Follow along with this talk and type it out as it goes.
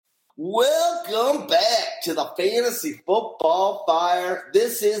Welcome back to the Fantasy Football Fire.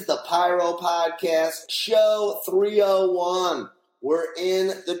 This is the Pyro Podcast, show 301. We're in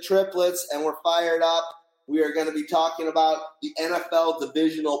the triplets and we're fired up. We are going to be talking about the NFL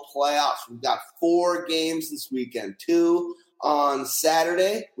Divisional Playoffs. We've got 4 games this weekend. 2 on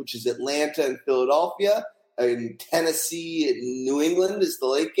Saturday, which is Atlanta and Philadelphia. In Tennessee and New England is the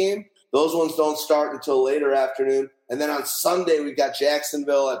late game. Those ones don't start until later afternoon. And then on Sunday, we've got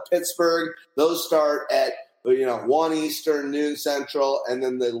Jacksonville at Pittsburgh. Those start at 1 Eastern, noon Central. And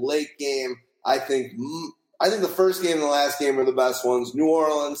then the late game, I think the first game and the last game are the best ones. New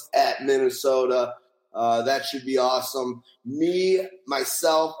Orleans at Minnesota. That should be awesome. Me,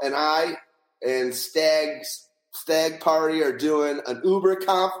 myself, and I and Stagg Party are doing an Uber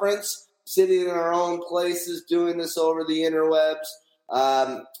conference, sitting in our own places, doing this over the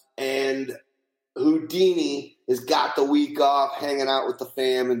interwebs. And Houdini has got the week off, hanging out with the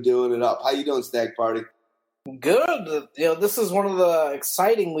fam and doing it up. How you doing, Stagg Party? Good. This is one of the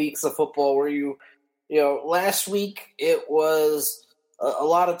exciting weeks of football where last week it was a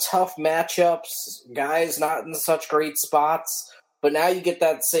lot of tough matchups, guys not in such great spots, but now you get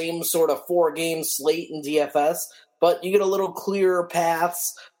that same sort of 4-game slate in DFS, but you get a little clearer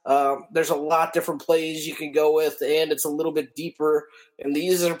paths. There's a lot different plays you can go with, and it's a little bit deeper. And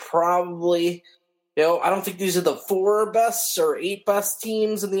these are probably, I don't think these are the 4 best or 8 best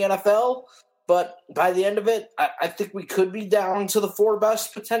teams in the NFL, but by the end of it, I think we could be down to the 4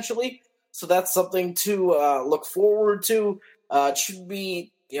 best potentially. So that's something to look forward to. It should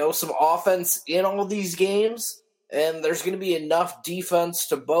be, some offense in all these games, and there's going to be enough defense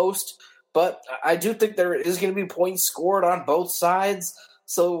to boast. But I do think there is going to be points scored on both sides.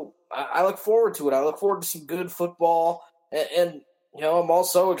 So I look forward to it. I look forward to some good football. And I'm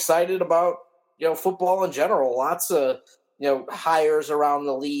also excited about, football in general. Lots of, hires around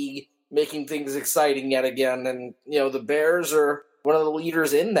the league making things exciting yet again. And, the Bears are one of the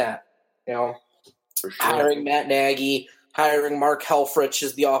leaders in that, For sure. Hiring Matt Nagy, hiring Mark Helfrich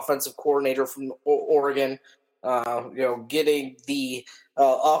as the offensive coordinator from Oregon, getting the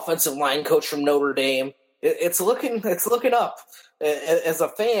offensive line coach from Notre Dame. It's looking up. As a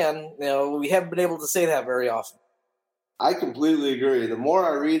fan, we haven't been able to say that very often. I completely agree. The more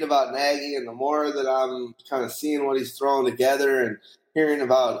I read about Nagy and the more that I'm kind of seeing what he's throwing together and hearing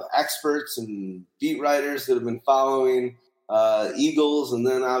about experts and beat writers that have been following Eagles and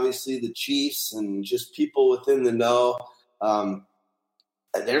then obviously the Chiefs and just people within the know,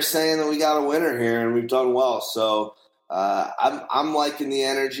 they're saying that we got a winner here and we've done well. So I'm liking the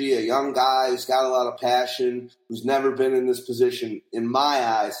energy. A young guy who's got a lot of passion, who's never been in this position, in my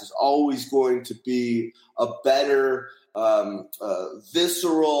eyes, is always going to be a better,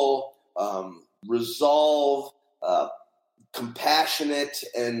 visceral, resolve, compassionate,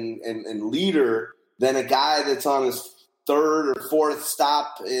 and leader than a guy that's on his 3rd or 4th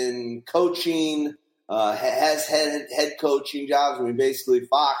stop in coaching, has head coaching jobs. I mean, basically,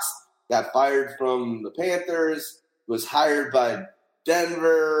 Fox got fired from the Panthers, was hired by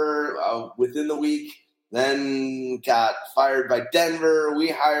Denver within the week, then got fired by Denver. We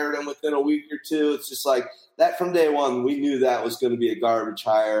hired him within a week or 2. It's just like that from day one. We knew that was going to be a garbage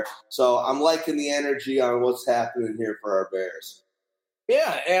hire. So I'm liking the energy on what's happening here for our Bears.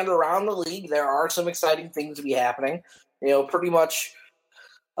 Yeah, and around the league, there are some exciting things to be happening. Pretty much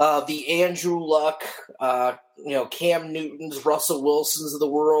the Andrew Luck, Cam Newtons, Russell Wilsons of the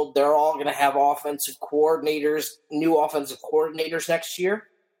world, they're all going to have new offensive coordinators next year.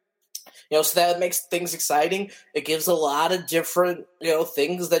 So that makes things exciting. It gives a lot of different,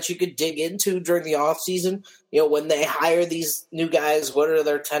 things that you could dig into during the offseason. When they hire these new guys, what are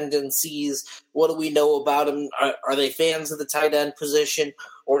their tendencies? What do we know about them? Are they fans of the tight end position?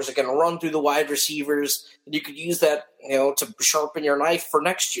 Or is it going to run through the wide receivers? And you could use that, to sharpen your knife for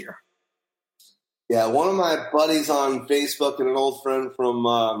next year. Yeah, one of my buddies on Facebook and an old friend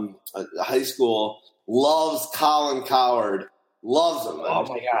from high school loves Colin Cowherd. Loves him. Oh,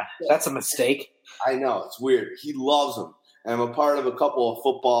 my God. That's a mistake. I know. It's weird. He loves him. And I'm a part of a couple of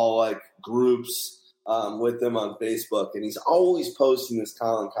football groups with him on Facebook. And he's always posting this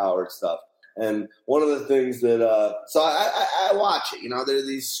Colin Cowherd stuff. And one of the things that so I watch it. There are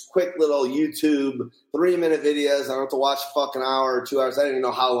these quick little YouTube 3-minute videos. I don't have to watch a fucking hour or 2 hours. I don't even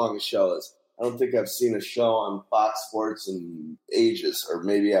know how long a show is. I don't think I've seen a show on Fox Sports in ages, or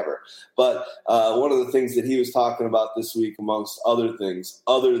maybe ever. But one of the things that he was talking about this week, amongst other things,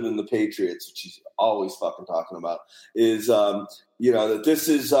 other than the Patriots, which he's always fucking talking about, is that this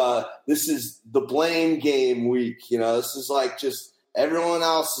is the blame game week. This is like just everyone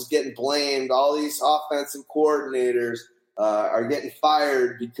else is getting blamed. All these offensive coordinators, are getting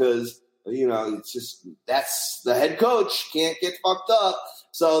fired because, it's just that's the head coach can't get fucked up.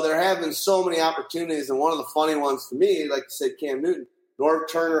 So they're having so many opportunities. And one of the funny ones to me, like you said, Cam Newton, Norv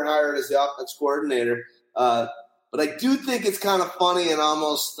Turner hired as the offense coordinator. But I do think it's kind of funny and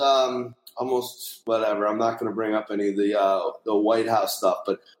almost whatever. I'm not going to bring up any of the White House stuff.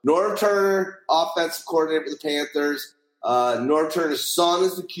 But Norv Turner, offensive coordinator for the Panthers. Norv Turner's son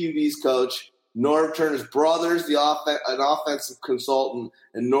is the QB's coach. Norv Turner's brother is an offensive consultant.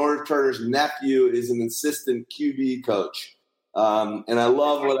 And Norv Turner's nephew is an assistant QB coach. And I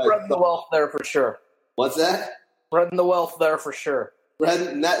love what spreading the wealth there for sure. What's that? Spreading the wealth there for sure.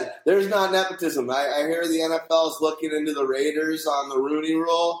 There's not nepotism. I hear the NFL is looking into the Raiders on the Rooney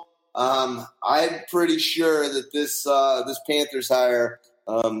Rule. I'm pretty sure that this Panthers hire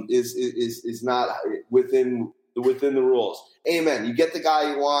is not within the rules. Amen. You get the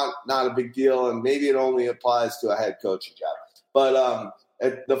guy you want, not a big deal, and maybe it only applies to a head coaching job. But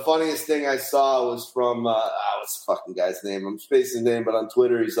the funniest thing I saw was from what's the fucking guy's name? I'm spacing his name, but on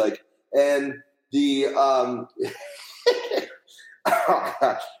Twitter he's like, and the oh,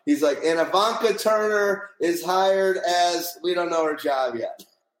 God. He's like, and Ivanka Turner is hired as we don't know her job yet.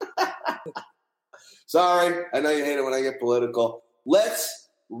 Sorry, I know you hate it when I get political. Let's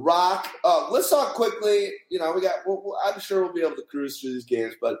rock. Let's talk quickly. I'm sure we'll be able to cruise through these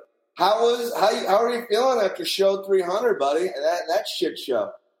games. But how are you feeling after show 300, buddy? That shit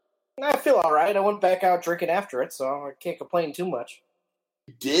show. I feel all right. I went back out drinking after it, so I can't complain too much.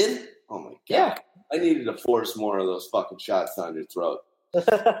 You did? Oh my God. Yeah. I needed to force more of those fucking shots down your throat. What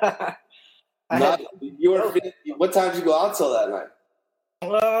time did you go out till that night?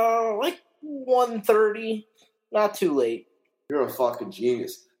 Like 1:30. Not too late. You're a fucking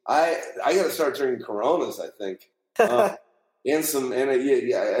genius. I got to start drinking Coronas, I think. I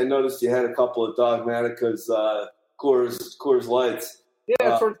noticed you had a couple of Dogmatica's Coors Lights.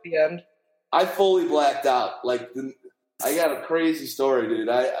 Yeah, towards the end. I fully blacked out. I got a crazy story, dude.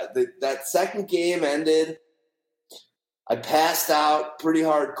 That second game ended. I passed out pretty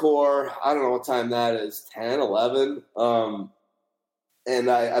hardcore. I don't know what time that is, 10, 11. And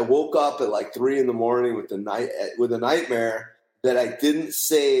I woke up at like 3 in the morning with a nightmare that I didn't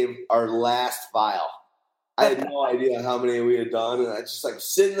save our last file. I had no idea how many we had done, and I just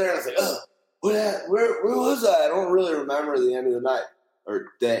sitting there. And I was like, "Ugh, where was I? I don't really remember the end of the night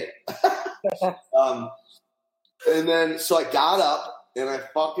or day." And then so I got up and I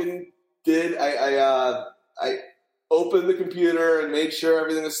fucking did. I opened the computer and made sure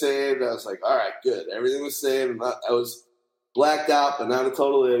everything was saved. I was like, "All right, good, everything was saved." I was blacked out, but not a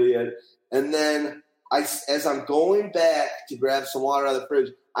total idiot. And then as I'm going back to grab some water out of the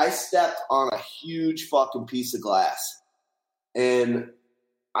fridge, I stepped on a huge fucking piece of glass. And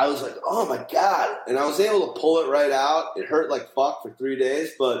I was like, oh, my God. And I was able to pull it right out. It hurt like fuck for 3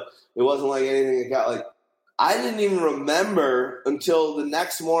 days, but it wasn't like anything that got I didn't even remember until the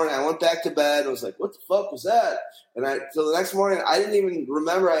next morning. I went back to bed and was like, what the fuck was that? And so the next morning, I didn't even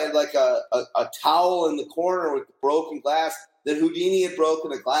remember I had like a towel in the corner with the broken glass that Houdini had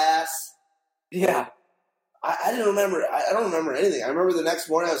broken a glass. Yeah. I didn't remember. I don't remember anything. I remember the next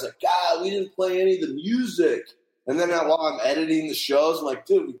morning I was like, God, we didn't play any of the music. And then while I'm editing the shows, I'm like,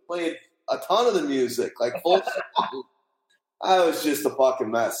 dude, we played a ton of the music. Full I was just a fucking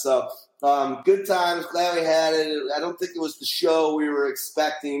mess. So good times. Glad we had it. I don't think it was the show we were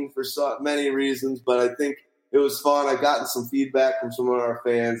expecting for so many reasons, but I think it was fun. I've gotten some feedback from some of our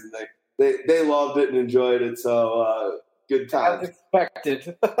fans, and they loved it and enjoyed it. So good times. As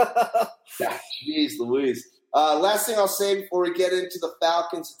expected. Yeah, jeez Louise. Last thing I'll say before we get into the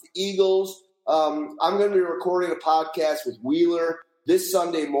Falcons, the Eagles. I'm going to be recording a podcast with Wheeler this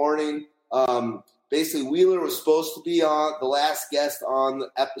Sunday morning. Basically, Wheeler was supposed to be on the last guest on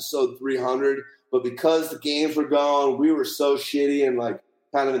episode 300, but because the games were going, we were so shitty and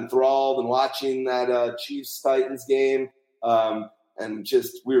kind of enthralled and watching that Chiefs-Titans game, and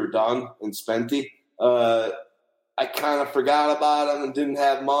just we were done and spenty. I kind of forgot about him and didn't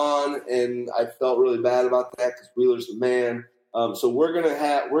have him on, and I felt really bad about that because Wheeler's the man. So we're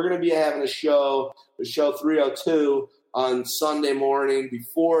gonna be having a show 302 on Sunday morning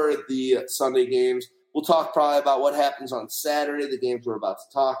before the Sunday games. We'll talk probably about what happens on Saturday, the games we're about to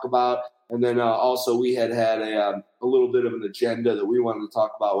talk about, and then also we had a little bit of an agenda that we wanted to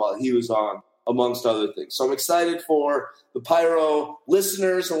talk about while he was on, amongst other things. So I'm excited for the Pyro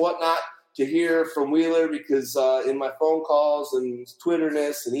listeners and whatnot to hear from Wheeler because in my phone calls and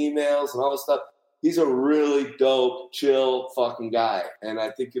Twitterness and emails and all this stuff, he's a really dope, chill fucking guy, and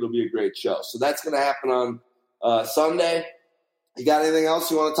I think it'll be a great show. So that's going to happen on Sunday. You got anything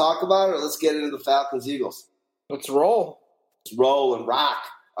else you want to talk about, or let's get into the Falcons Eagles? Let's roll. roll and rock.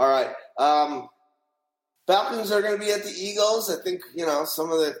 All right. Falcons are going to be at the Eagles. I think,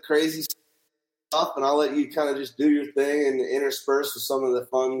 some of the crazy stuff, and I'll let you kind of just do your thing and intersperse with some of the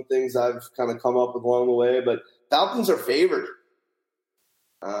fun things I've kind of come up with along the way. But Falcons are favored.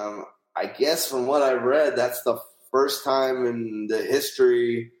 I guess from what I've read, that's the first time in the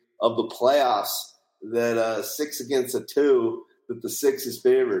history of the playoffs that 6 against a 2, that the 6 is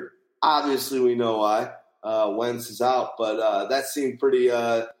favored. Obviously, we know why. Wentz is out, but that seemed pretty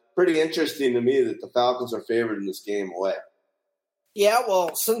interesting to me that the Falcons are favored in this game away. Yeah,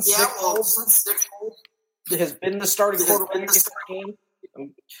 well, since Nick has been the starting quarterback in this game,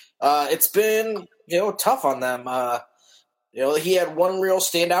 it's been tough on them. He had one real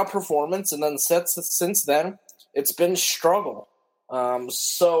standout performance, and then since then, it's been struggle.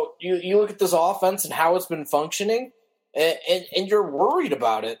 So you look at this offense and how it's been functioning, and you're worried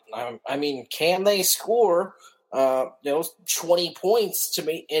about it. I mean, can they score 20 points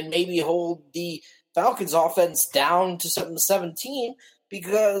and maybe hold the Falcons offense down to 17?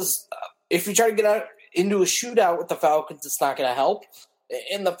 Because if you try to get out into a shootout with the Falcons, it's not going to help.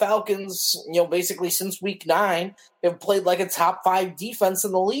 And the Falcons, basically since week 9, have played like a top 5 defense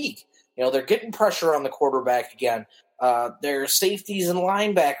in the league. They're getting pressure on the quarterback again. Their safeties and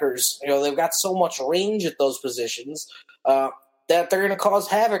linebackers, they've got so much range at those positions that they're going to cause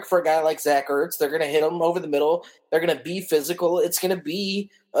havoc for a guy like Zach Ertz. They're going to hit him over the middle. They're going to be physical. It's going to be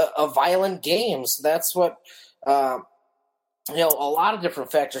a violent game. So that's what, a lot of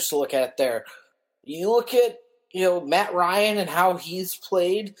different factors to look at there. You look at, Matt Ryan and how he's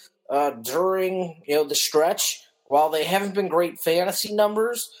played during, the stretch. While they haven't been great fantasy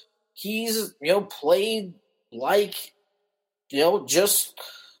numbers, he's, played like, just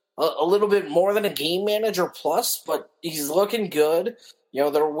a little bit more than a game manager plus, but he's looking good.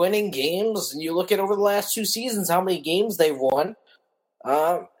 They're winning games, and you look at over the last 2 seasons how many games they've won.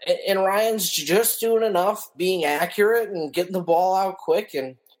 And Ryan's just doing enough, being accurate and getting the ball out quick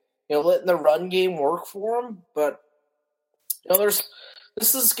and, letting the run game work for him. But,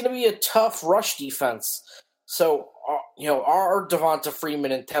 this is going to be a tough rush defense. So, are Devonta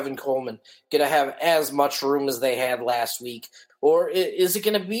Freeman and Tevin Coleman going to have as much room as they had last week? Or is it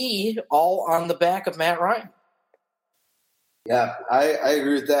going to be all on the back of Matt Ryan? Yeah, I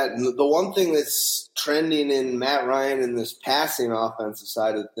agree with that. And the one thing that's trending in Matt Ryan in this passing offensive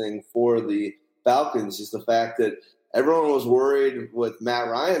side of the thing for the Falcons is the fact that everyone was worried with Matt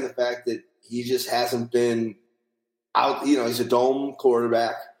Ryan, the fact that he just hasn't been out. He's a dome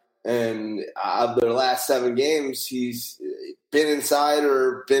quarterback. And of their last 7 games, he's been inside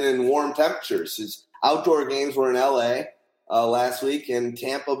or been in warm temperatures. His outdoor games were in L.A. Last week and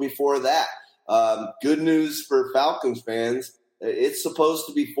Tampa before that. Good news for Falcons fans. It's supposed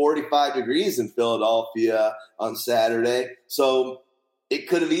to be 45 degrees in Philadelphia on Saturday. So it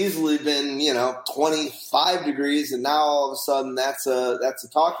could have easily been, 25 degrees, and now all of a sudden that's a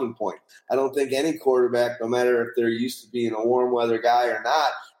talking point. I don't think any quarterback, no matter if they're used to being a warm weather guy or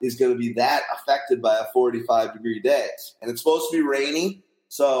not, is going to be that affected by a 45-degree day. And it's supposed to be rainy,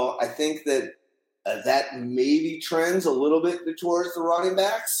 so I think that that maybe trends a little bit towards the running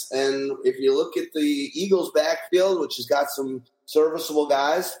backs. And if you look at the Eagles' backfield, which has got some serviceable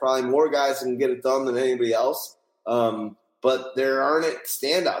guys, probably more guys that can get it done than anybody else, but there aren't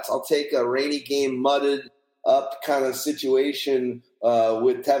standouts. I'll take a rainy game, mudded up kind of situation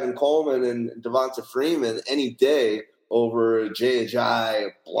with Tevin Coleman and Devonta Freeman any day over Jay Ajayi,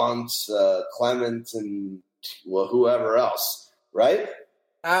 Blunt, Clement, and whoever else, right?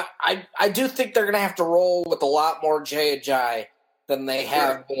 I do think they're going to have to roll with a lot more Jay Ajayi than they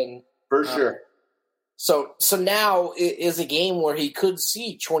have been. For sure. So now is a game where he could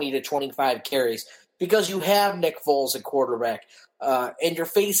see 20 to 25 carries because you have Nick Foles at quarterback, and you're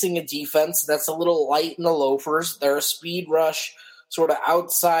facing a defense that's a little light in the loafers. They're a speed rush, sort of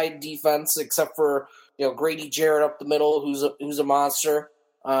outside defense, except for Grady Jarrett up the middle, who's a monster.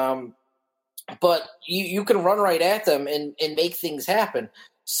 But you can run right at them and make things happen.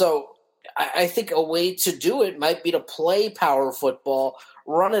 So I think a way to do it might be to play power football,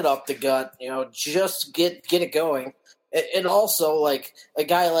 run it up the gut, just get it going. And also, like, a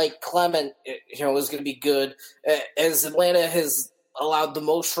guy like Clement, is going to be good. As Atlanta has allowed the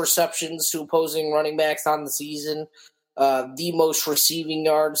most receptions to opposing running backs on the season, the most receiving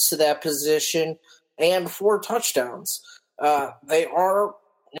yards to that position, and 4 touchdowns. They are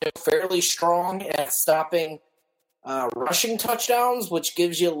fairly strong at stopping rushing touchdowns, which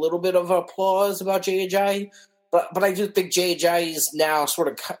gives you a little bit of applause about Jay Ajayi. But I do think Jay Ajayi is now sort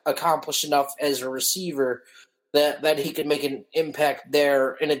of accomplished enough as a receiver that he can make an impact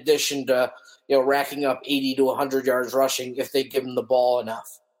there in addition to racking up 80 to 100 yards rushing if they give him the ball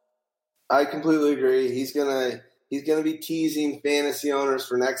enough. I completely agree. He's gonna be teasing fantasy owners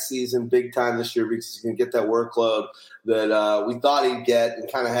for next season big time this year because he's gonna get that workload that we thought he'd get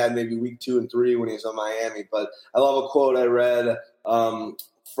and kind of had maybe week 2 and 3 when he was on Miami. But I love a quote I read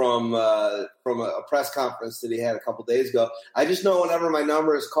from a press conference that he had a couple days ago. I just know whenever my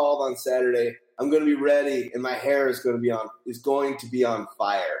number is called on Saturday, I'm going to be ready and my hair is going to be on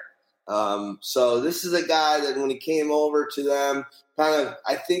fire. So this is a guy that when he came over to them, kind of,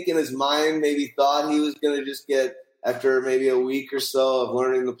 I think in his mind maybe thought he was going to just get, after maybe a week or so of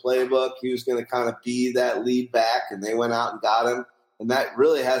learning the playbook, he was going to kind of be that lead back, and they went out and got him. And that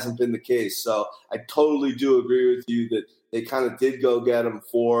really hasn't been the case. So I totally do agree with you that they kind of did go get him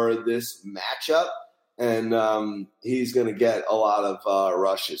for this matchup, and he's going to get a lot of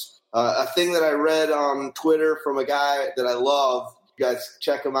rushes. A thing that I read on Twitter from a guy that I love, you guys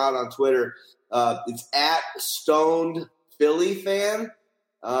check him out on Twitter. It's at Stoned Philly Fan.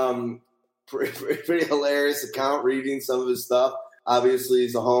 Pretty hilarious account reading some of his stuff. Obviously,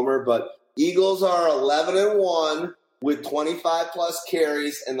 he's a homer, but Eagles are 11-1 with 25-plus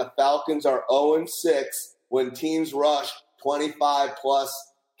carries, and the Falcons are 0-6 when teams rush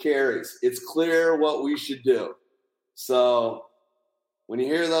 25-plus carries. It's clear what we should do. So when you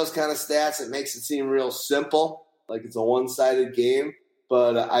hear those kind of stats, it makes it seem real simple, like it's a one-sided game.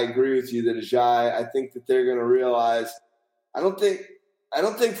 But I agree with you that Ajay, I think that they're going to realize I don't think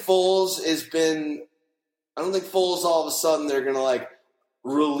Foles has been – I don't think Foles all of a sudden they're going to,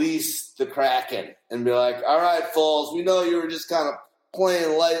 release the Kraken and be like, all right, Foles, we know you were just kind of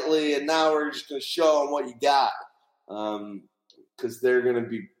playing lightly and now we're just going to show them what you got. Because they're going to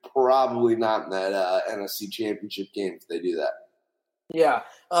be probably not in that NFC Championship game if they do that. Yeah.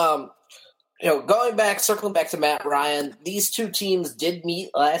 Circling back to Matt Ryan, these two teams did meet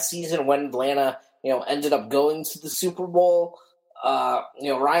last season when Atlanta, ended up going to the Super Bowl.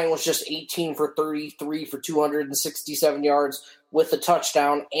 Ryan was just 18 for 33 for 267 yards with a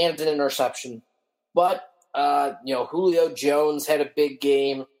touchdown and an interception. But, Julio Jones had a big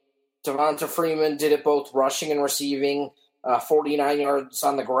game. Devonta Freeman did it both rushing and receiving, 49 yards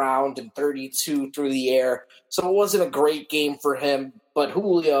on the ground and 32 through the air. So it wasn't a great game for him. But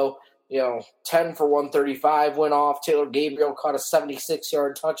Julio, 10 for 135 went off. Taylor Gabriel caught a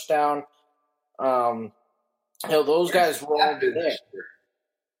 76-yard touchdown. Those guys were all there.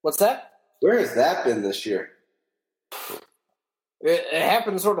 What's that? Where has that been this year? It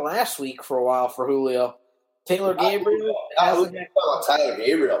happened sort of last week for a while for Julio. Taylor Gabriel. Tyler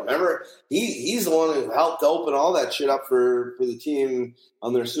Gabriel. Remember, he's the one who helped open all that shit up for the team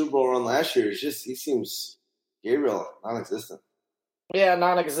on their Super Bowl run last year. It's just he seems Gabriel non-existent. Yeah,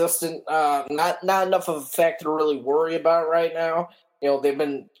 non-existent. Not enough of a factor to really worry about right now. They've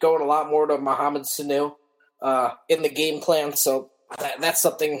been going a lot more to Mohamed Sanu in the game plan, so that's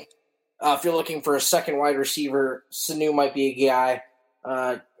something. If you're looking for a second wide receiver, Sanu might be a guy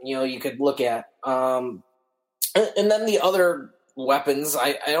you could look at. And then the other weapons,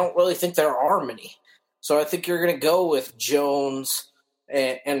 I don't really think there are many. So I think you're going to go with Jones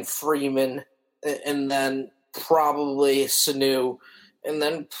and Freeman, and then probably Sanu, and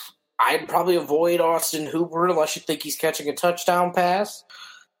then I'd probably avoid Austin Hooper unless you think he's catching a touchdown pass.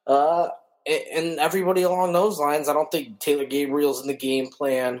 And everybody along those lines, I don't think Taylor Gabriel's in the game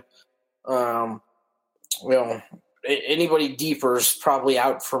plan. Anybody deeper is probably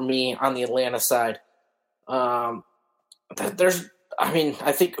out for me on the Atlanta side. I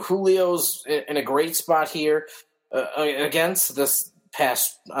think Julio's in a great spot here against this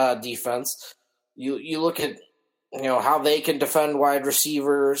past defense. You look at how they can defend wide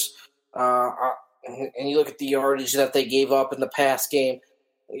receivers, and you look at the yardage that they gave up in the past game.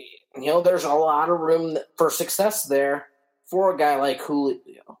 There's a lot of room for success there for a guy like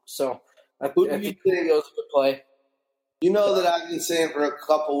Julio. So I think Julio's a good play. That I've been saying for a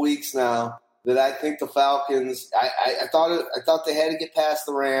couple weeks now that I think the Falcons. I thought they had to get past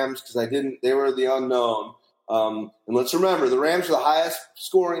the Rams because they were the unknown. And let's remember, the Rams are the highest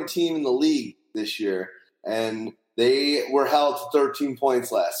scoring team in the league this year, and they were held to 13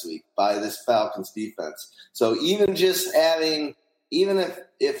 points last week by this Falcons defense. So even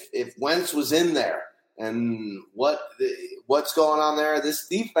if Wentz was in there and what's going on there, this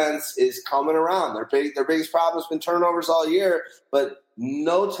defense is coming around. Their biggest problem has been turnovers all year, but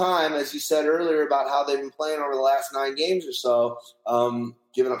no time, as you said earlier, about how they've been playing over the last 9 games or so,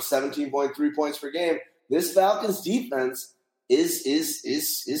 giving up 17.3 points per game. This Falcons defense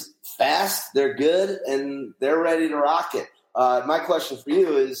is fast. They're good, and they're ready to rock it. My question for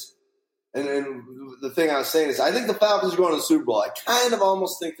you is, and the thing I was saying is, I think the Falcons are going to the Super Bowl. I kind of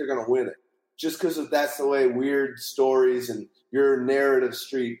almost think they're going to win it, just because that's the way weird stories and your narrative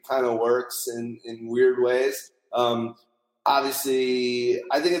street kind of works in weird ways. Obviously,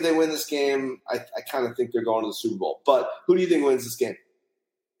 I think if they win this game, I kind of think they're going to the Super Bowl. But who do you think wins this game?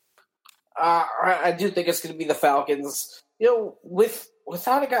 I do think it's going to be the Falcons. With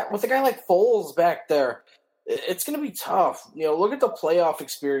a guy like Foles back there, it's going to be tough. Look at the playoff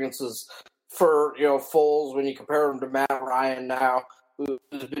experiences for Foles when you compare him to Matt Ryan now, who's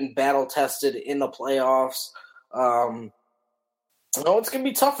been battle tested in the playoffs. It's going to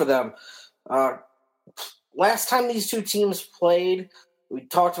be tough for them. Last time these two teams played, we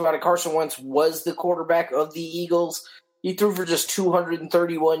talked about it. Carson Wentz was the quarterback of the Eagles. He threw for just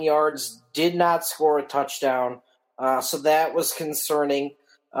 231 yards, did not score a touchdown. So that was concerning.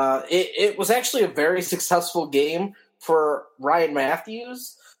 It was actually a very successful game for Ryan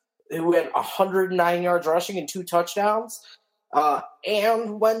Matthews, who had 109 yards rushing and 2 touchdowns.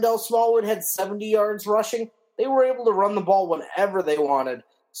 And Wendell Smallwood had 70 yards rushing. They were able to run the ball whenever they wanted.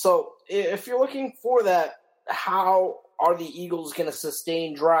 So if you're looking for that, how are the Eagles going to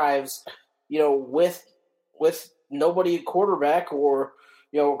sustain drives, with nobody at quarterback, or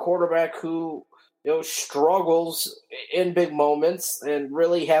a quarterback who struggles in big moments and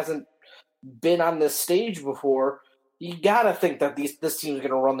really hasn't been on this stage before? You got to think that this team's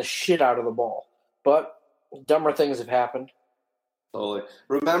going to run the shit out of the ball. But dumber things have happened. Totally.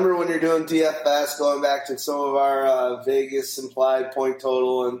 Remember when you're doing DFS, going back to some of our Vegas implied point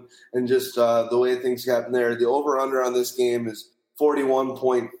total and just the way things happen there, the over-under on this game is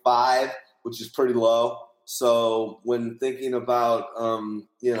 41.5, which is pretty low. So when thinking about,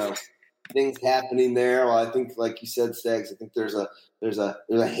 things happening there, well, I think, like you said, Staggs, I think there's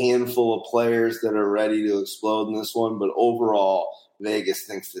a handful of players that are ready to explode in this one. But overall, Vegas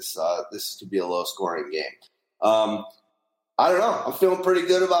thinks this could be a low-scoring game. I don't know. I'm feeling pretty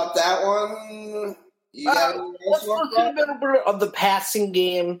good about that one. Let's look at a bit of the passing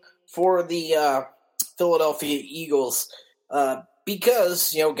game for the Philadelphia Eagles.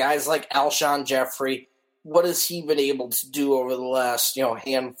 Because, guys like Alshon Jeffrey, what has he been able to do over the last,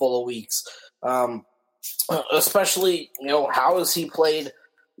 handful of weeks? Especially, how has he played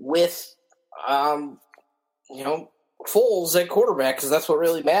with, Foles at quarterback, because that's what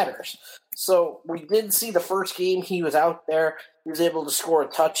really matters. So we did see the first game he was out there. He was able to score a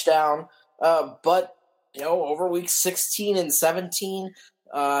touchdown. But, over week 16 and 17,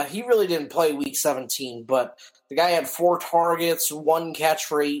 he really didn't play week 17. But the guy had 4 targets, 1 catch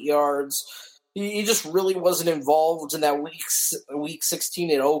for 8 yards. He just really wasn't involved in that week 16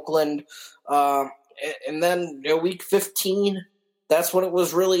 in Oakland. And then week 15, that's when it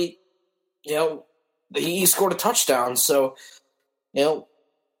was really, he scored a touchdown. So,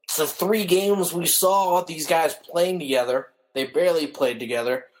 the 3 games we saw these guys playing together, they barely played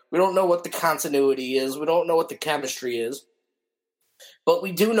together. We don't know what the continuity is. We don't know what the chemistry is. But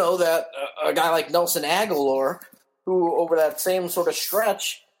we do know that a guy like Nelson Aguilar, who over that same sort of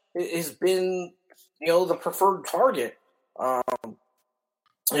stretch has been, the preferred target.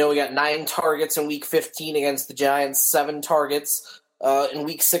 We got 9 targets in week 15 against the Giants, 7 targets in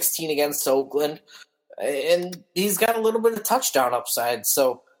week 16 against Oakland. And he's got a little bit of touchdown upside.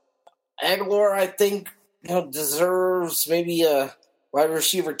 So Aguilar, I think, deserves maybe a wide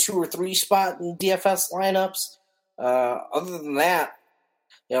receiver 2 or 3 spot in DFS lineups. Other than that,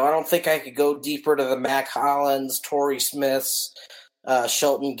 I don't think I could go deeper to the Mac Hollins, Torrey Smiths,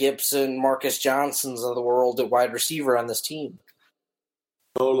 Shelton Gibson, Marcus Johnsons of the world at wide receiver on this team.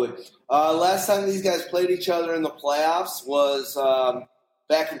 Totally. Last time these guys played each other in the playoffs was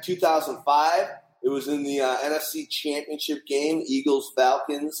back in 2005. It was in the NFC Championship game,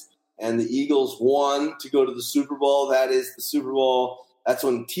 Eagles-Falcons, and the Eagles won to go to the Super Bowl. That is the Super Bowl. That's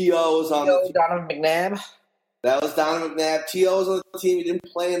when T.O. was on the team. Donovan McNabb. That was Donovan McNabb. T.O. was on the team. He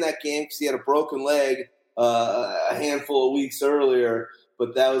didn't play in that game because he had a broken leg a handful of weeks earlier.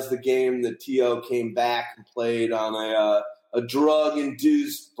 But that was the game that T.O. came back and played on a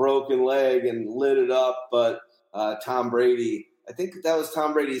drug-induced broken leg and lit it up. But Tom Brady, I think that was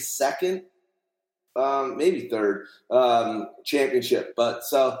Tom Brady's second, maybe third championship. But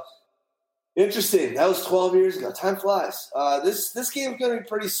so interesting. That was 12 years ago. Time flies. This game is going to be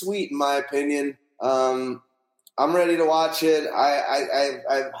pretty sweet, in my opinion. I'm ready to watch it. I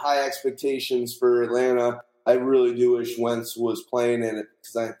have high expectations for Atlanta. I really do wish Wentz was playing in it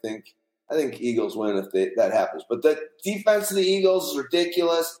because I think Eagles win if that happens. But the defense of the Eagles is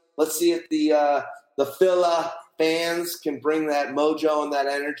ridiculous. Let's see if the Philly fans can bring that mojo and that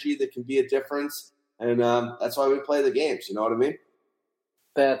energy that can be a difference. And that's why we play the games. You know what I mean?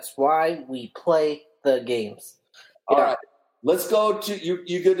 That's why we play the games. All right. let's go to you.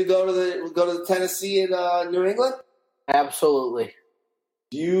 You good to go to the Tennessee and New England? Absolutely.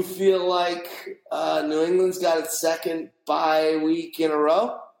 Do you feel like New England's got its second bye week in a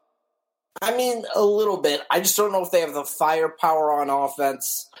row? I mean, a little bit. I just don't know if they have the firepower on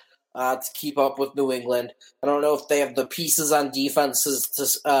offense to keep up with New England. I don't know if they have the pieces on defense to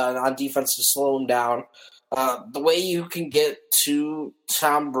slow them down. The way you can get to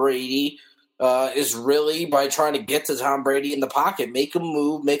Tom Brady is really by trying to get to Tom Brady in the pocket, make him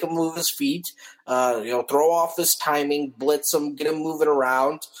move his feet, throw off this timing, blitz him, get him moving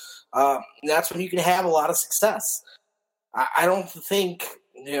around. That's when you can have a lot of success. I don't think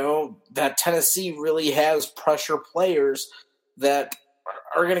that Tennessee really has pressure players that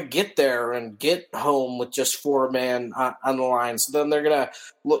are going to get there and get home with just four-man on the line. So then they're going to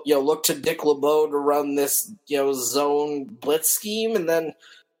look to Dick LeBeau to run this zone blitz scheme, and then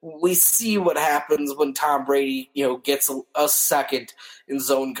we see what happens when Tom Brady gets a second in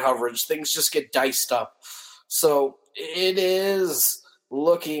zone coverage. Things just get diced up. So it is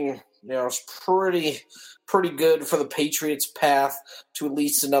looking pretty good for the Patriots' path to at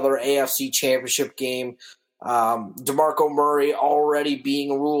least another AFC Championship game. DeMarco Murray already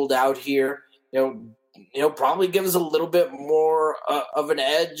being ruled out here, probably gives a little bit more of an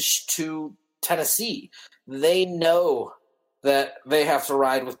edge to Tennessee. They know that they have to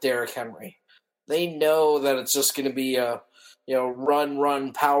ride with Derrick Henry. They know that it's just going to be a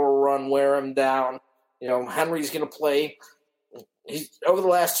run, power run, wear him down. Henry's going to play. Over the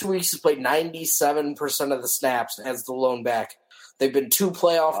last 2 weeks, he's played 97% of the snaps as the lone back. They've been 2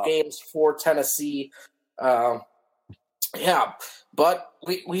 playoff games for Tennessee. But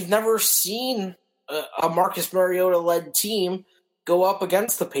we've never seen a Marcus Mariota-led team go up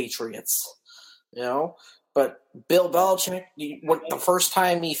against the Patriots, But Bill Belichick, the first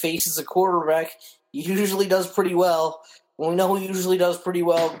time he faces a quarterback, he usually does pretty well. We know he usually does pretty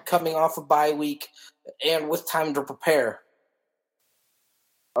well coming off a bye week and with time to prepare.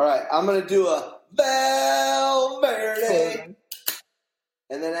 All right, I'm going to do a Valverde.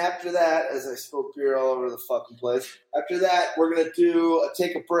 And then after that, as I spoke beer all over the fucking place, after that, we're going to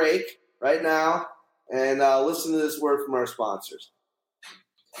take a break right now and listen to this word from our sponsors.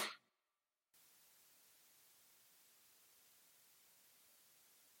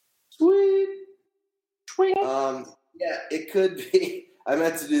 Sweet. Yeah, it could be. I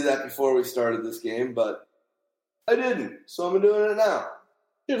meant to do that before we started this game, but I didn't. So I'm doing it now.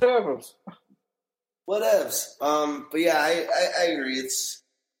 It happens. Whatevs. But yeah, I agree.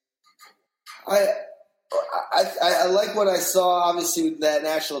 I like what I saw, obviously, with that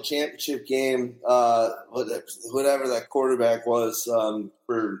national championship game, whatever that quarterback was, I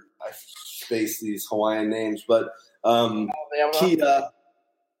face these Hawaiian names, but Kita.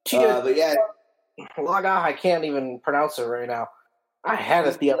 But yeah. Laga, I can't even pronounce it right now. I had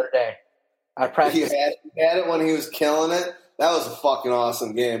it the other day. I practiced. You had it when he was killing it? That was a fucking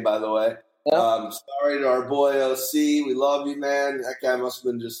awesome game, by the way. Yep. Sorry to our boy OC. We love you, man. That guy must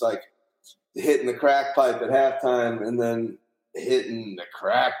have been just like hitting the crack pipe at halftime and then hitting the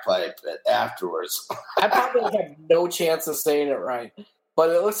crack pipe afterwards. I probably have no chance of saying it right, but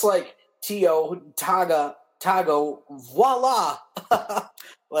it looks like Tago, voila!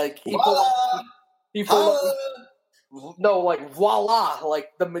 Like he like voila,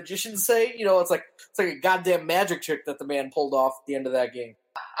 like the magicians say. It's like a goddamn magic trick that the man pulled off at the end of that game.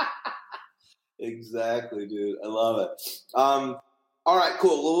 Exactly, dude. I love it. All right,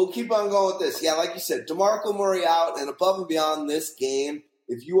 cool. Well, we'll keep on going with this. Yeah, like you said, DeMarco Murray out, and above and beyond this game,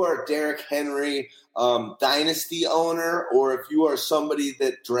 if you are a Derrick Henry dynasty owner, or if you are somebody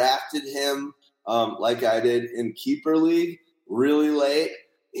that drafted him like I did in Keeper League really late,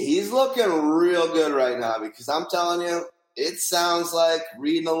 he's looking real good right now because I'm telling you, it sounds like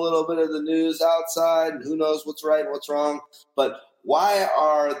reading a little bit of the news outside, and who knows what's right and what's wrong, but why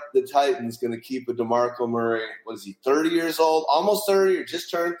are the Titans going to keep a DeMarco Murray? Was he 30 years old? Almost 30 or just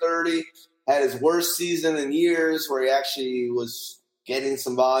turned 30? Had his worst season in years where he actually was getting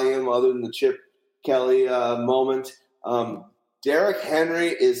some volume other than the Chip Kelly moment. Derrick Henry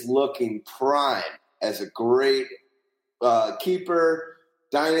is looking prime as a great keeper,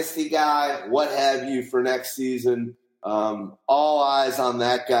 dynasty guy, what have you for next season. All eyes on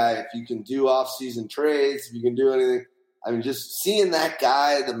that guy. If you can do off-season trades, if you can do anything. I mean, just seeing that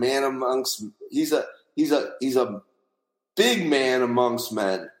guy, the man amongst he's a big man amongst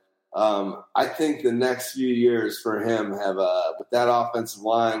men. I think the next few years for him have with that offensive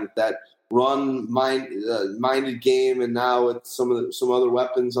line, with that minded game, and now with some other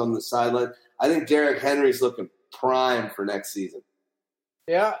weapons on the sideline. I think Derrick Henry's looking prime for next season.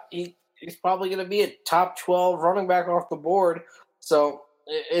 Yeah, he's probably going to be a top 12 running back off the board. So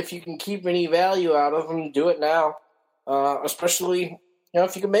if you can keep any value out of him, do it now. Especially,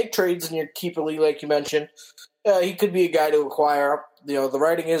 if you can make trades in your keeper league, like you mentioned, he could be a guy to acquire. The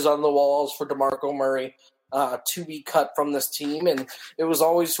writing is on the walls for DeMarco Murray to be cut from this team, and it was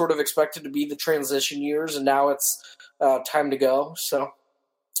always sort of expected to be the transition years, and now it's time to go. So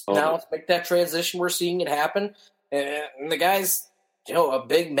now let's make that transition. We're seeing it happen, and the guy's a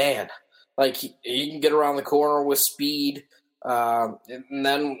big man. Like he can get around the corner with speed, and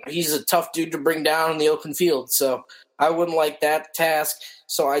then he's a tough dude to bring down in the open field. So I wouldn't like that task.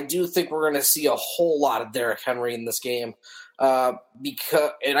 So I do think we're going to see a whole lot of Derrick Henry in this game, and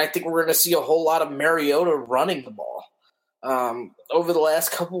I think we're going to see a whole lot of Mariota running the ball. Over the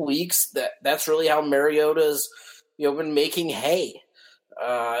last couple weeks, that's really how Mariota's been making hay.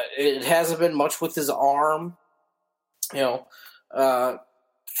 It hasn't been much with his arm.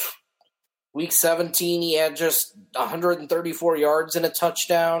 Week 17, he had just 134 yards and a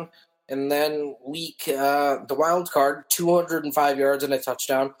touchdown. And then the wild card, 205 yards and a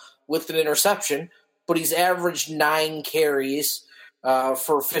touchdown with an interception. But he's averaged 9 carries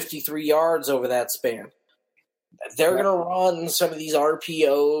for 53 yards over that span. They're going to run some of these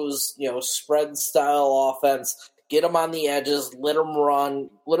RPOs, spread-style offense, get them on the edges, let them run,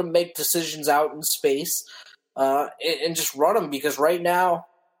 let them make decisions out in space, and just run them. Because right now,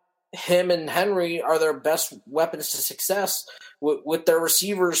 him and Henry are their best weapons to success with their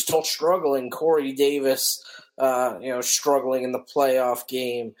receivers still struggling. Corey Davis, struggling in the playoff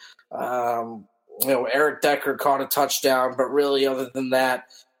game. Eric Decker caught a touchdown, but really other than that,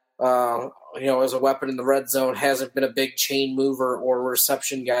 as a weapon in the red zone, hasn't been a big chain mover or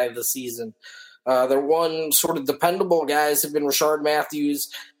reception guy this season. Their one sort of dependable guys have been Rashard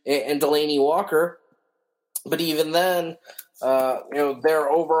Matthews and Delaney Walker, but even then, their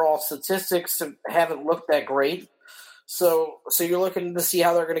overall statistics haven't looked that great. So you're looking to see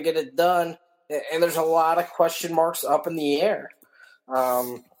how they're going to get it done, and there's a lot of question marks up in the air.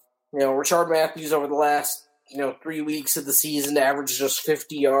 Rashard Matthews over the last 3 weeks of the season averaged just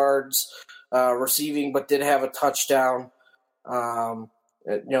 50 yards receiving, but did have a touchdown. Caught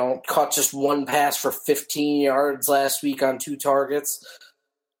just one pass for 15 yards last week on 2 targets.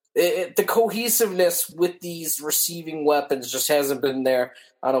 The cohesiveness with these receiving weapons just hasn't been there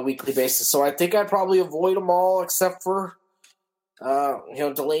on a weekly basis. So I think I'd probably avoid them all except for,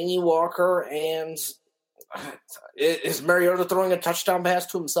 Delaney Walker. And is Mariota throwing a touchdown pass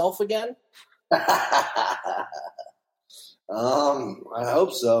to himself again? I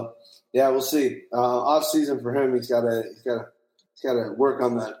hope so. Yeah, we'll see. Off season for him, he's got to work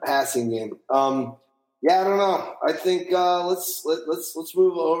on that passing game. Yeah, I don't know. I think let's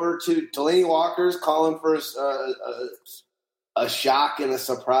move over to Delaney Walker's calling for a shock and a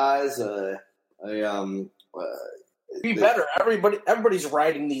surprise. Be better. Everybody's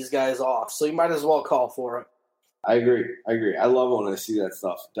writing these guys off, so you might as well call for it. I agree. I love when I see that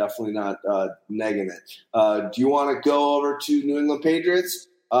stuff. Definitely not negging it. Do you want to go over to New England Patriots?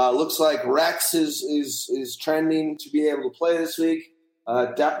 Looks like Rex is trending to be able to play this week.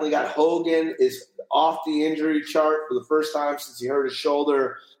 Definitely got Hogan is off the injury chart for the first time since he hurt his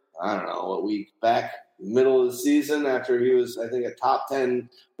shoulder. I don't know what week back, middle of the season after he was, I think, a top 10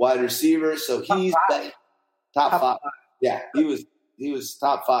 wide receiver. So he's back, top 5. Yeah, he was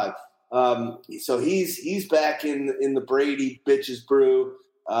top 5. So he's back in the Brady bitches brew.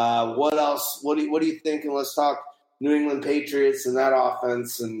 What else? What do you think? And let's talk New England Patriots and that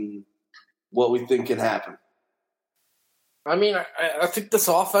offense and what we think can happen. I mean, I think this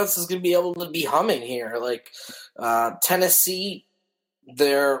offense is going to be able to be humming here. Like Tennessee,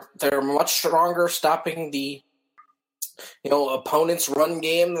 they're much stronger stopping the opponent's run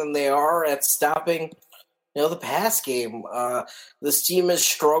game than they are at stopping the pass game. This team has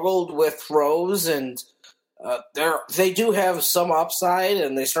struggled with throws, and they do have some upside,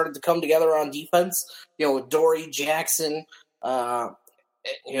 and they started to come together on defense. With Dory Jackson, and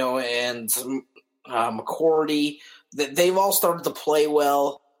McCourty. They've all started to play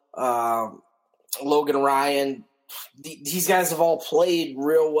well. Logan Ryan, these guys have all played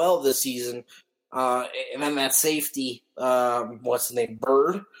real well this season. And then that safety, what's his name,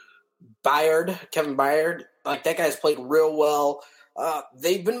 Kevin Byard, like that guy's played real well.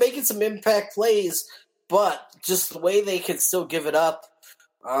 They've been making some impact plays, but just the way they can still give it up.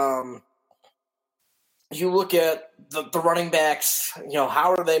 You look at the running backs,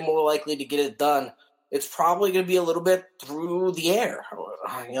 how are they more likely to get it done? It's probably going to be a little bit through the air.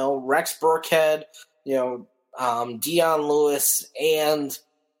 Rex Burkhead, Dion Lewis, and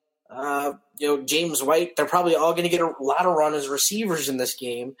James White. They're probably all going to get a lot of run as receivers in this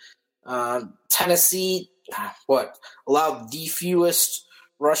game. Tennessee, allowed the fewest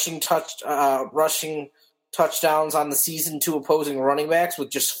rushing touchdowns on the season to opposing running backs with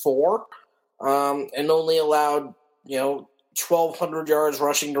just 4, and only allowed 1,200 yards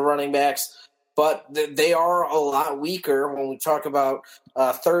rushing to running backs. But they are a lot weaker when we talk about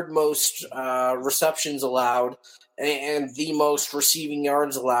third most receptions allowed and the most receiving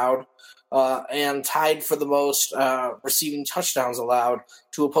yards allowed, and tied for the most receiving touchdowns allowed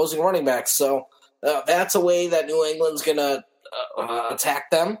to opposing running backs. So that's a way that New England's going to attack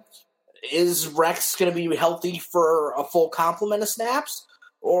them. Is Rex going to be healthy for a full complement of snaps,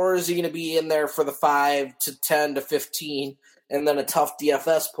 or is he going to be in there for the 5 to 10 to 15 and then a tough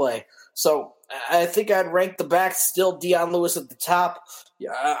DFS play? So I think I'd rank the backs still Dion Lewis at the top.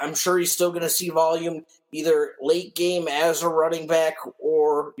 I'm sure he's still going to see volume either late game as a running back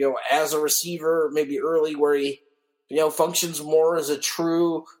or as a receiver, maybe early where he functions more as a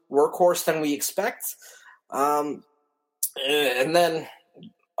true workhorse than we expect. And then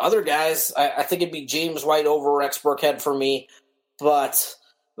other guys, I think it'd be James White over Rex Burkhead for me, but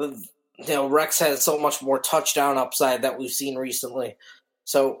Rex has so much more touchdown upside that we've seen recently.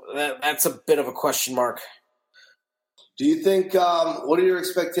 So that's a bit of a question mark. Do you think, what are your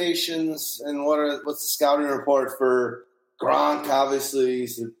expectations and what's the scouting report for Gronk? Obviously,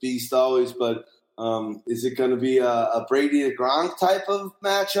 he's a beast always, but is it going to be a Brady to Gronk type of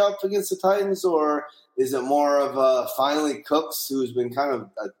matchup against the Titans, or is it more of a finally Cooks, who's been kind of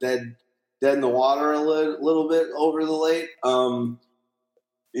dead in the water a little bit over the late?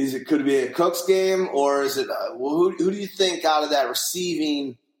 Could it be a Cooks game, or is it who do you think out of that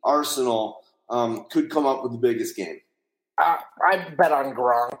receiving arsenal could come up with the biggest game? I bet on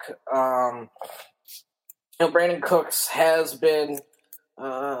Gronk. Brandon Cooks has been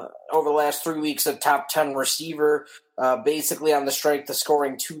over the last 3 weeks a top 10 receiver, basically on the strength of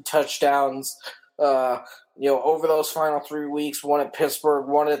scoring 2 touchdowns. Over those final 3 weeks, one at Pittsburgh,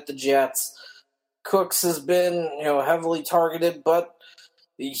 one at the Jets. Cooks has been heavily targeted, but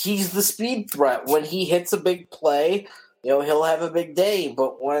he's the speed threat. When he hits a big play, he'll have a big day.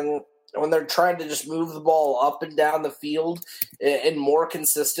 But when they're trying to just move the ball up and down the field and more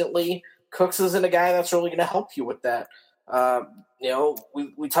consistently, Cooks isn't a guy that's really going to help you with that.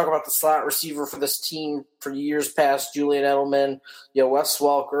 We talk about the slot receiver for this team for years past, Julian Edelman, Wes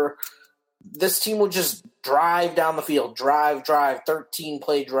Welker. This team would just drive down the field, drive,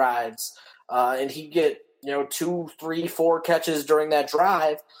 13-play drives, and he'd get 2, 3, 4 catches during that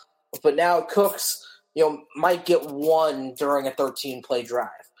drive. But now Cooks, might get 1 during a 13-play drive.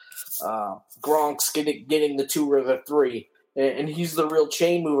 Gronk's getting the 2 or the 3, and he's the real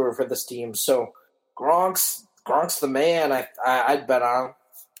chain mover for this team. So Gronk's the man. I'd bet on.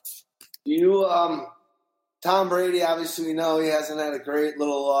 Tom Brady, obviously we know he hasn't had a great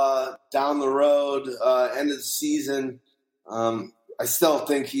little down the road end of the season. I still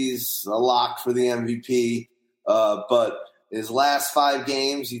think he's a lock for the MVP, but his last 5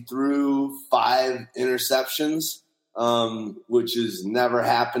 games he threw 5 interceptions, which has never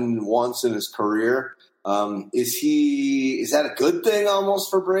happened once in his career. Is that a good thing almost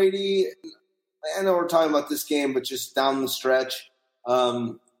for Brady? I know we're talking about this game, but just down the stretch,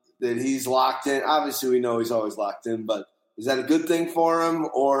 that he's locked in. Obviously, we know he's always locked in, but is that a good thing for him,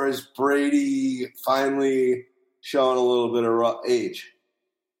 or is Brady finally showing a little bit of age?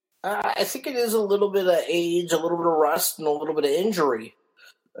 I think it is a little bit of age, a little bit of rust, and a little bit of injury.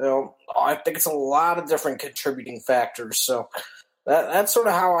 I think it's a lot of different contributing factors. So that's sort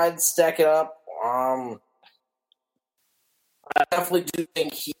of how I'd stack it up. I definitely do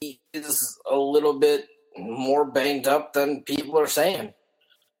think he is a little bit more banged up than people are saying.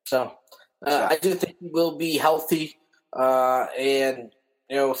 So I do think he will be healthy and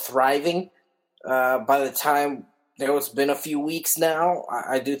thriving by the time it's been a few weeks now.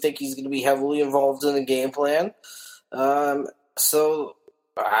 I do think he's going to be heavily involved in the game plan. So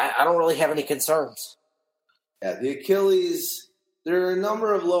I don't really have any concerns. Yeah, the Achilles, there are a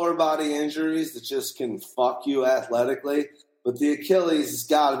number of lower body injuries that just can fuck you athletically, but the Achilles has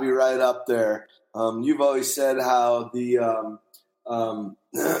got to be right up there. You've always said how the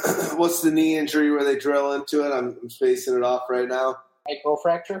what's the knee injury where they drill into it? I'm spacing it off right now.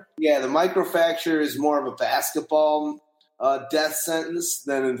 Microfracture? Yeah, the microfracture is more of a basketball death sentence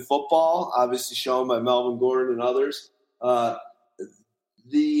than in football, obviously shown by Melvin Gordon and others.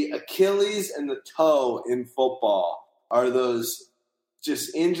 The Achilles and the toe in football are those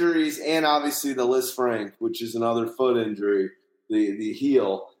just injuries, and obviously the Lisfranc, which is another foot injury, the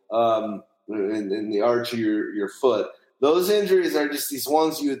heel and the arch of your foot. Those injuries are just these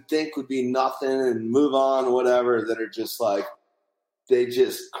ones you would think would be nothing and move on, whatever, that are just like they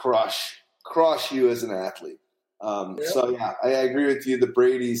just crush you as an athlete. So, yeah, I agree with you. The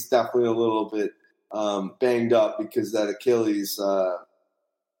Brady's definitely a little bit banged up because that Achilles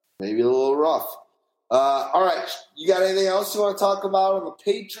maybe a little rough. All right, you got anything else you want to talk about on the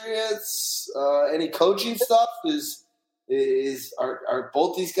Patriots? Any coaching stuff? Are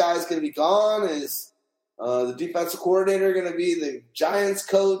both these guys going to be gone? Is the defensive coordinator going to be the Giants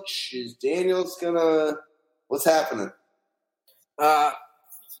coach? Is Daniels going to – what's happening?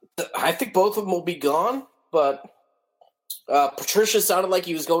 I think both of them will be gone, but Patricia sounded like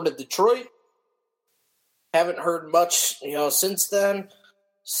he was going to Detroit. Haven't heard much, since then.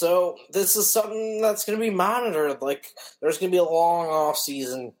 So this is something that's going to be monitored. Like, there's going to be a long off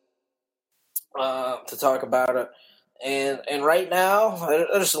season to talk about it. And right now,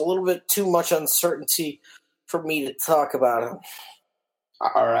 there's a little bit too much uncertainty for me to talk about it.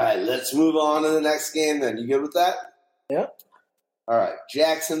 All right, let's move on to the next game then. You good with that? Yeah. All right,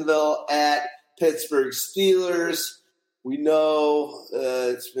 Jacksonville at Pittsburgh Steelers. We know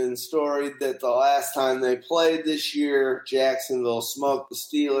it's been storied that the last time they played this year, Jacksonville smoked the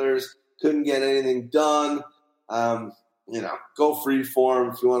Steelers, couldn't get anything done. Go free for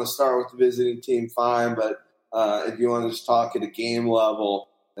them. If you want to start with the visiting team, fine. But if you want to just talk at a game level,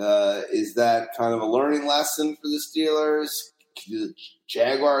 is that kind of a learning lesson for the Steelers? Do the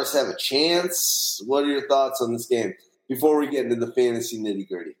Jaguars have a chance? What are your thoughts on this game before we get into the fantasy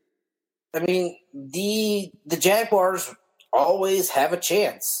nitty-gritty? I mean, the Jaguars always have a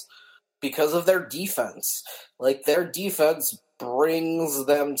chance because of their defense. Like, their defense brings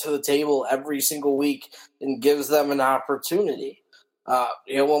them to the table every single week and gives them an opportunity.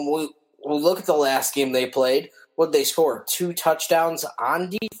 When we look at the last game they played, what they scored? 2 touchdowns on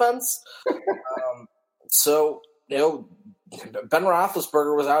defense. Ben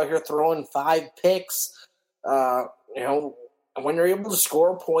Roethlisberger was out here throwing 5 picks. When you're able to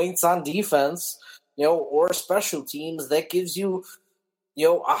score points on defense, or special teams, that gives you,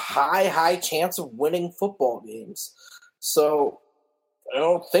 a high chance of winning football games. So,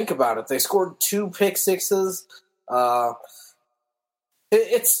 think about it. They scored 2 pick sixes.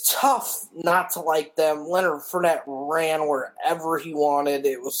 It's tough not to like them. Leonard Fournette ran wherever he wanted.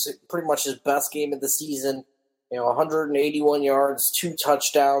 It was pretty much his best game of the season. 181 yards, 2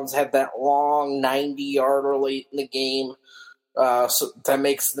 touchdowns, had that long 90-yarder late in the game. So that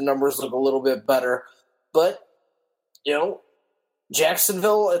makes the numbers look a little bit better. But,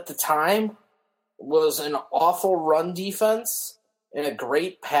 Jacksonville at the time was an awful run defense and a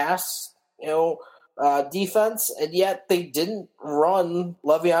great pass, defense, and yet they didn't run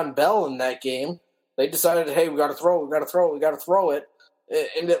Le'Veon Bell in that game. They decided, hey, we got to throw it,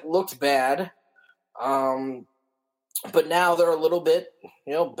 and it looked bad. But now they're a little bit,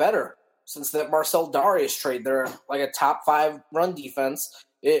 better. Since that Marcel Darius trade, they're like a top 5 run defense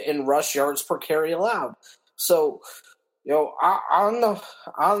in rush yards per carry allowed. So,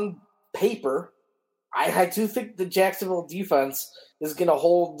 on paper, I do think the Jacksonville defense is going to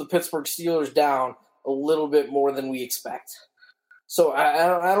hold the Pittsburgh Steelers down a little bit more than we expect. So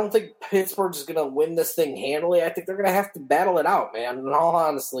I don't think Pittsburgh is going to win this thing handily. I think they're going to have to battle it out, man. In all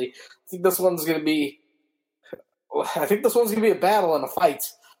honesty, I think this one's going to be a battle and a fight.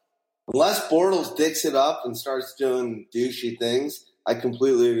 Unless Bortles dicks it up and starts doing douchey things, I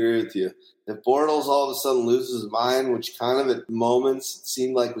completely agree with you. If Bortles all of a sudden loses his mind, which kind of at moments it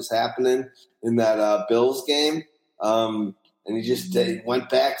seemed like was happening in that Bills game, and he just went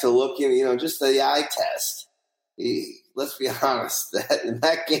back to looking, just the eye test. Let's be honest, that in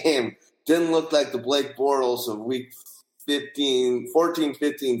that game didn't look like the Blake Bortles of week 14,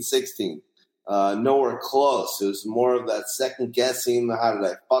 15, 16. Nowhere close. It was more of that second guessing. How did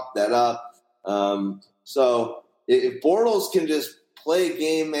I fuck that up? So if Bortles can just play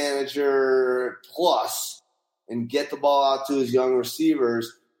game manager plus and get the ball out to his young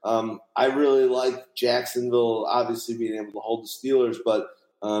receivers, I really like Jacksonville obviously being able to hold the Steelers, but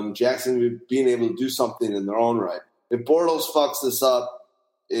Jacksonville being able to do something in their own right. If Bortles fucks this up,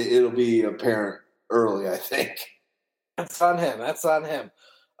 it'll be apparent early, I think. That's on him.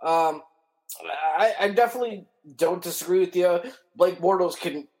 I definitely don't disagree with you. Blake Bortles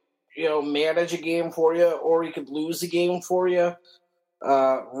can, manage a game for you, or he could lose a game for you.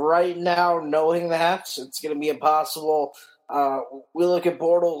 Right now, knowing that, it's going to be impossible. We look at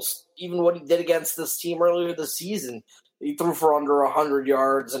Bortles, even what he did against this team earlier this season. He threw for under 100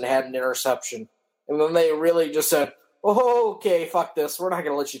 yards and had an interception. And then they really just said, oh, okay, fuck this. We're not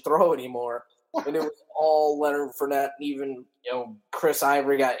going to let you throw anymore. And it was all Leonard Fournette. Even, Chris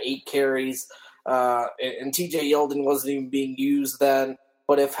Ivory got 8 carries. And TJ Yeldon wasn't even being used then.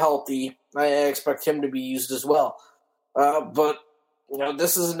 But if healthy, I expect him to be used as well. But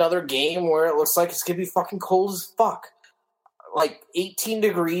this is another game where it looks like it's going to be fucking cold as fuck. Like 18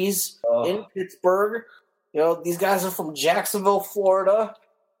 degrees in Pittsburgh. These guys are from Jacksonville, Florida.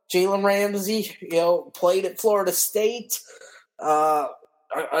 Jalen Ramsey, played at Florida State. Are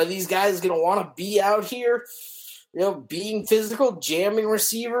these guys going to want to be out here, being physical, jamming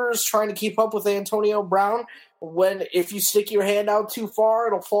receivers, trying to keep up with Antonio Brown when if you stick your hand out too far,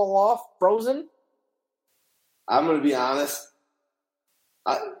 it'll fall off frozen? I'm going to be honest.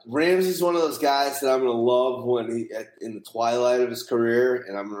 Ramsey's one of those guys that I'm going to love when in the twilight of his career,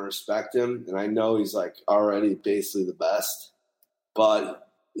 and I'm going to respect him. And I know he's like already basically the best, but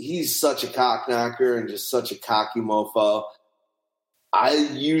he's such a cock knocker and just such a cocky mofo. I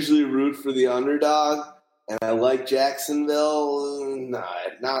usually root for the underdog, and I like Jacksonville.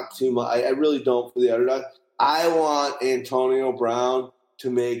 Not too much. I really don't for the underdog. I want Antonio Brown to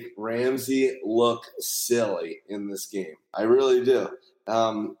make Ramsey look silly in this game. I really do.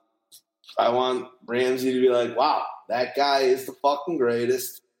 I want Ramsey to be like, wow, that guy is the fucking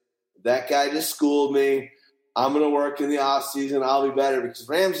greatest. That guy just schooled me. I'm going to work in the offseason. I'll be better because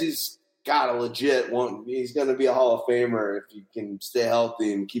Ramsey's got a legit one. He's going to be a Hall of Famer if he can stay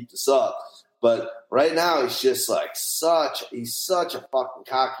healthy and keep this up. But right now he's just like he's such a fucking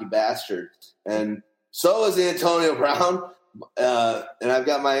cocky bastard. And so is Antonio Brown. And I've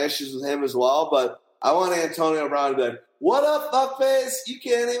got my issues with him as well. But I want Antonio Brown to be like, what up, fuckface? You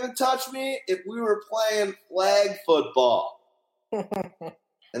can't even touch me if we were playing flag football. And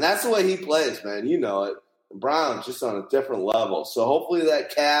that's the way he plays, man. You know it. Brown's just on a different level. So hopefully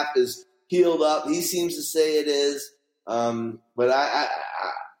that calf is healed up. He seems to say it is. But I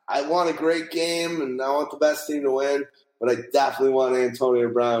want a great game, and I want the best team to win. But I definitely want Antonio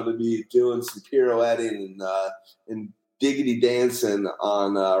Brown to be doing some pirouetting and diggity dancing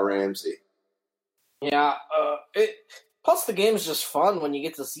on Ramsey. Yeah, plus the game's just fun when you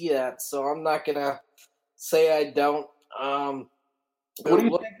get to see that, so I'm not gonna say I don't. What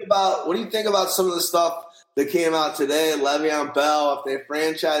do you think about some of the stuff that came out today? Le'Veon Bell, if they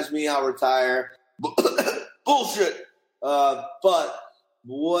franchise me, I'll retire. Bullshit. But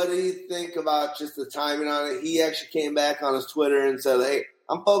what do you think about just the timing on it? He actually came back on his Twitter and said, "Hey,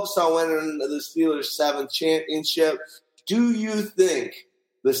 I'm focused on winning the Steelers' 7th championship. Do you think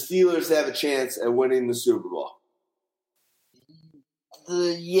the Steelers have a chance at winning the Super Bowl?"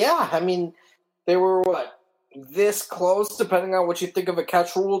 Yeah, I mean, they were, this close, depending on what you think of a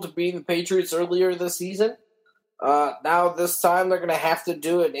catch rule, to beating the Patriots earlier this season. Now, this time, they're going to have to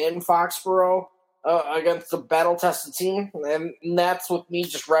do it in Foxborough against a battle-tested team, and that's with me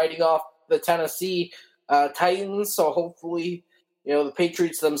just writing off the Tennessee Titans, so hopefully, the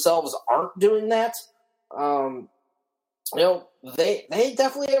Patriots themselves aren't doing that. They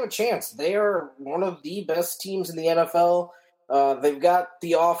definitely have a chance. They are one of the best teams in the NFL. They've got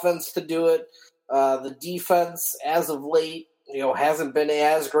the offense to do it. The defense, as of late, hasn't been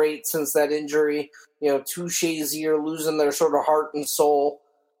as great since that injury. Two Shazier losing their sort of heart and soul.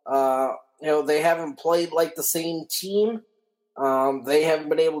 They haven't played like the same team. They haven't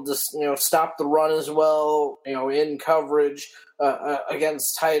been able to, stop the run as well, in coverage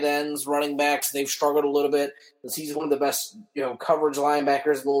against tight ends, running backs. They've struggled a little bit because he's one of the best, coverage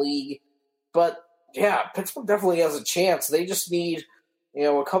linebackers in the league. But, yeah, Pittsburgh definitely has a chance. They just need,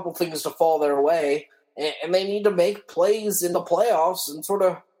 a couple things to fall their way, and they need to make plays in the playoffs and sort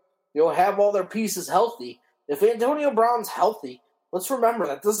of, have all their pieces healthy. If Antonio Brown's healthy, let's remember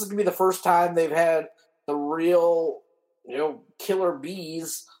that this is going to be the first time they've had the real killer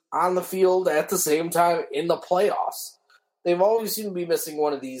bees on the field at the same time in the playoffs. They've always seemed to be missing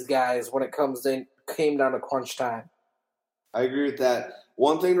one of these guys when it came down to crunch time. I agree with that.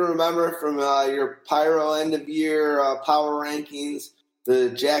 One thing to remember from your Pyro end-of-year power rankings, the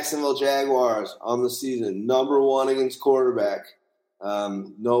Jacksonville Jaguars on the season, number 1 against quarterback.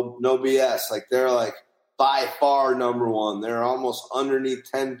 No BS. Like, they're like by far number 1. They're almost underneath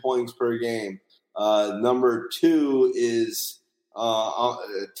 10 points per game. Number 2 is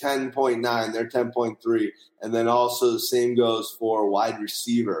 10.9. They're 10.3. And then also the same goes for wide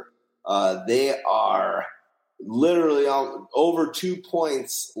receiver. They are literally over 2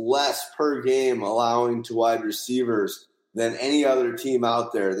 points less per game allowing to wide receivers than any other team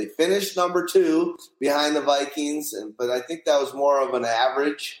out there. They finished number 2 behind the Vikings, but I think that was more of an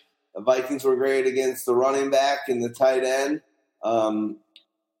average. The Vikings were great against the running back and the tight end.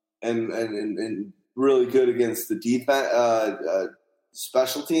 And really good against the defense,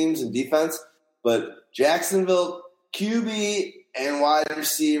 special teams and defense. But Jacksonville, QB and wide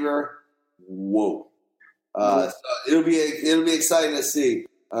receiver, whoa. So it'll be exciting to see.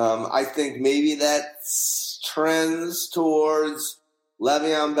 I think maybe that trends towards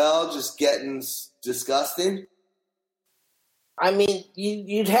Le'Veon Bell just getting disgusting? I mean,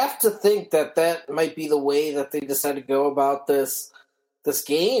 you'd have to think that might be the way that they decide to go about this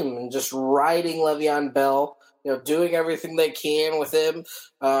game, and just riding Le'Veon Bell, doing everything they can with him.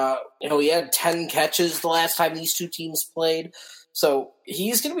 He had 10 catches the last time these two teams played, so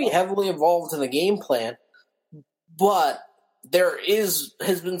he's going to be heavily involved in the game plan. But there has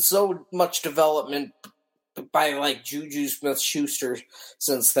been so much development by like Juju Smith-Schuster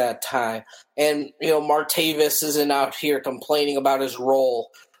since that time. And, Martavis isn't out here complaining about his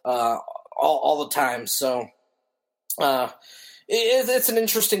role all the time. So it's an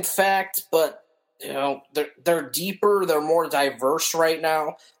interesting fact, but, they're deeper. They're more diverse right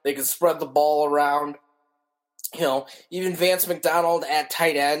now. They can spread the ball around. Even Vance McDonald at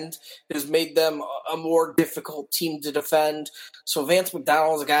tight end has made them a more difficult team to defend. So Vance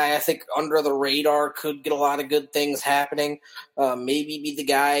McDonald's a guy I think under the radar, could get a lot of good things happening. Maybe be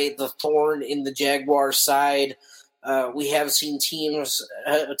the thorn in the Jaguars side. We have seen teams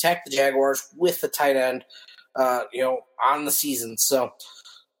attack the Jaguars with the tight end, on the season. So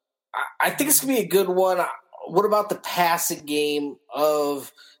I think it's going to be a good one. What about the passing game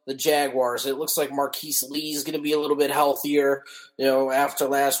of the Jaguars? It looks like Marquise Lee is going to be a little bit healthier, after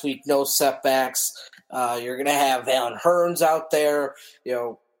last week, no setbacks. You're going to have Alan Hearns out there.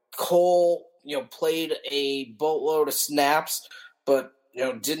 Cole, played a boatload of snaps, but,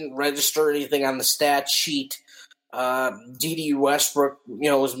 didn't register anything on the stat sheet. D.D. Westbrook,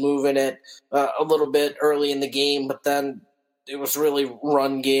 was moving it a little bit early in the game, but then it was really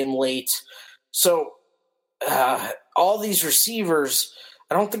run game late. So all these receivers,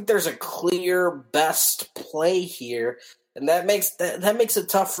 I don't think there's a clear best play here, and that makes it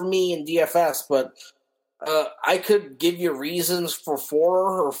tough for me in DFS. But I could give you reasons for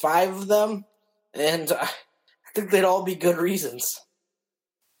 4 or 5 of them, and I think they'd all be good reasons.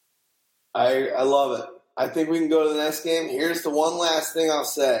 I love it. I think we can go to the next game. Here's the one last thing I'll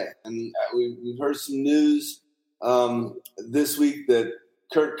say, and we've heard some news this week that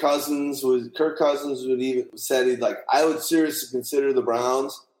Kirk Cousins would even said he'd I would seriously consider the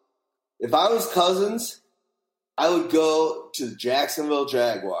Browns. If I was Cousins, I would go to the Jacksonville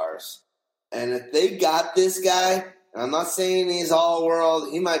Jaguars. And if they got this guy, and I'm not saying he's all world,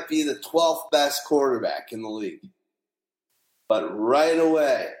 he might be the 12th best quarterback in the league. But right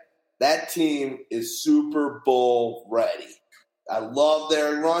away, that team is Super Bowl ready. I love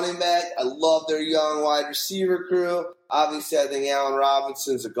their running back. I love their young wide receiver crew. Obviously, I think Allen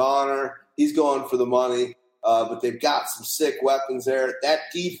Robinson's a goner. He's going for the money. But they've got some sick weapons there. That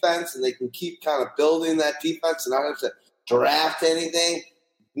defense, and they can keep kind of building that defense and not have to draft anything.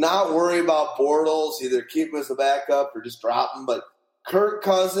 Not worry about Bortles, either keep him as a backup or just drop him. But Kirk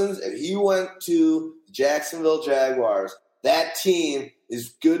Cousins, if he went to the Jacksonville Jaguars, that team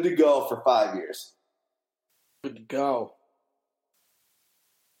is good to go for 5 years. Good to go.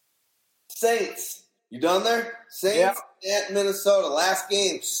 Saints, you done there? Saints at Minnesota. Last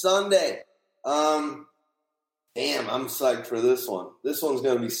game, Sunday. Damn, I'm psyched for this one. This one's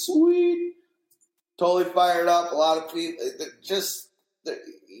going to be sweet. Totally fired up. A lot of people.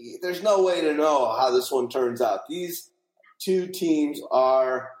 There's no way to know how this one turns out. These two teams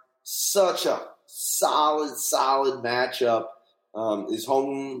are such a solid matchup. Is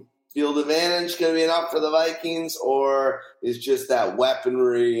home field advantage going to be enough for the Vikings, or is just that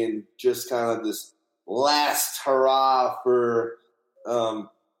weaponry and just kind of this last hurrah for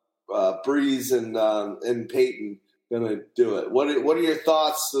Breeze and Peyton going to do it? What are your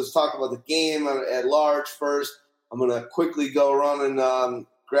thoughts? Let's talk about the game at large first. I'm going to quickly go run and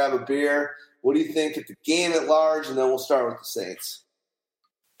grab a beer. What do you think at the game at large, and then we'll start with the Saints.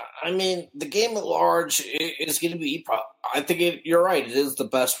 I mean, the game at large is going to be – I think you're right. It is the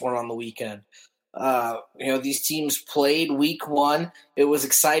best one on the weekend. These teams played week 1. It was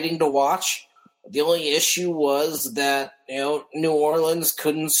exciting to watch. The only issue was that, New Orleans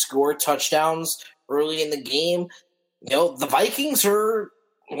couldn't score touchdowns early in the game. The Vikings are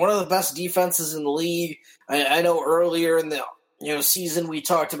one of the best defenses in the league. I know earlier in the season we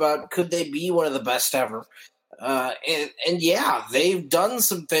talked about, could they be one of the best ever? They've done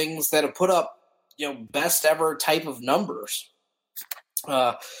some things that have put up, best ever type of numbers.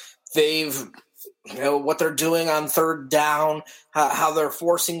 They've, what they're doing on third down, how they're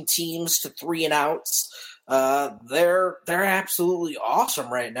forcing teams to 3 and outs. They're absolutely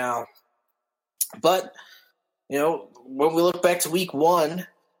awesome right now. But, when we look back to week 1,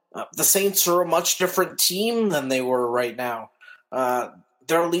 the Saints are a much different team than they were right now.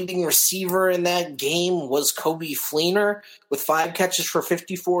 their leading receiver in that game was Kobe Fleener with 5 catches for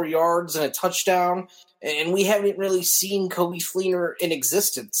 54 yards and a touchdown. And we haven't really seen Kobe Fleener in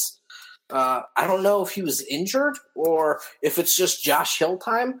existence. I don't know if he was injured or if it's just Josh Hill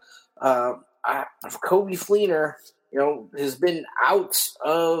time. Kobe Fleener, has been out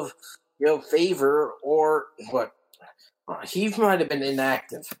of, favor or what? He might have been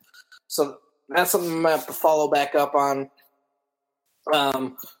inactive. So that's something I'm going to have to follow back up on. Fleener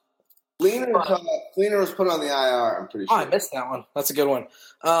was put on the IR, I'm pretty sure. I missed that one. That's a good one.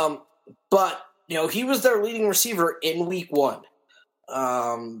 But, he was their leading receiver in week 1.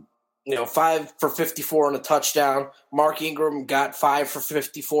 5 for 54 and a touchdown. Mark Ingram got 5 for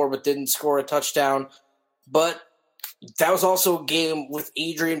 54 but didn't score a touchdown. But that was also a game with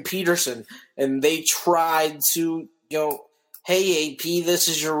Adrian Peterson, and they tried to, hey, AP, this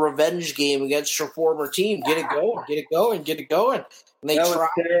is your revenge game against your former team. Get it going. And they tried.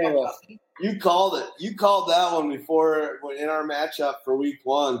 Terrible. You called it. You called that one before in our matchup for week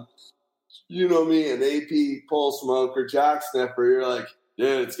 1. You know me, an AP pole smoker, jock sniffer. You're like,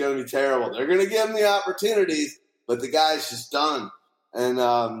 dude, it's going to be terrible. They're going to give him the opportunities, but the guy's just done. And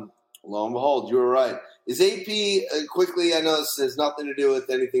lo and behold, you were right. Is AP, quickly, I know this has nothing to do with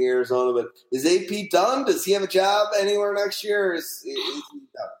anything Arizona, but is AP done? Does he have a job anywhere next year? Or is he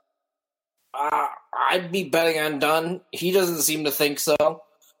done? I'd be betting on done. He doesn't seem to think so.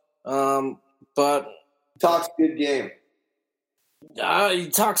 But talks good game. He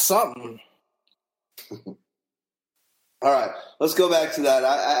talks something. All right, let's go back to that.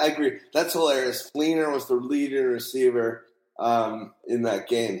 I agree. That's hilarious. Fleener was the leading receiver in that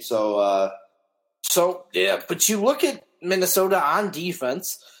game. So, yeah, but you look at Minnesota on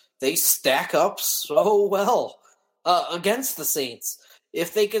defense, they stack up so well against the Saints.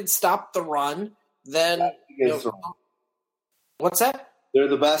 If they can stop the run, then what's that? They're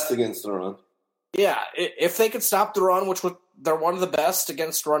the best against the run. Yeah, if they could stop the run, they're one of the best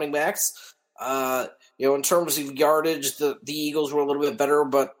against running backs. In terms of yardage, the Eagles were a little bit better,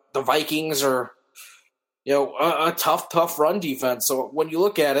 but the Vikings are, a tough run defense. So when you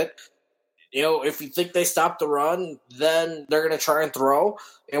look at it, if you think they stop the run, then they're going to try and throw.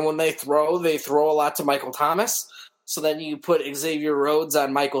 And when they throw a lot to Michael Thomas. So then you put Xavier Rhodes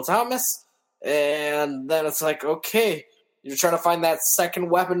on Michael Thomas, and then it's like, okay, you're trying to find that second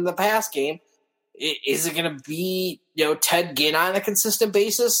weapon in the pass game. Is it going to be, Ted Ginn on a consistent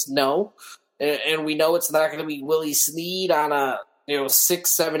basis? No. And we know it's not going to be Willie Snead on a, 6,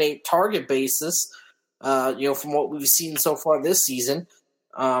 7, 8 target basis, from what we've seen so far this season.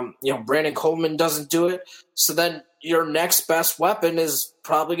 Brandon Coleman doesn't do it. So then your next best weapon is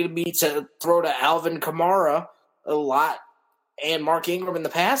probably going to be to throw to Alvin Kamara a lot and Mark Ingram in the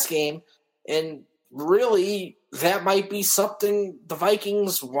pass game. And really, that might be something the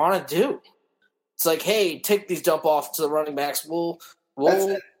Vikings want to do. It's like, hey, take these dump off to the running backs. We'll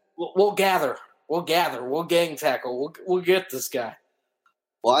gather. We'll gang tackle. We'll get this guy.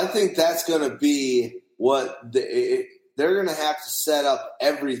 Well, I think that's going to be what they're going to have to set up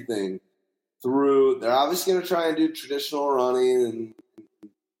everything through. They're obviously going to try and do traditional running and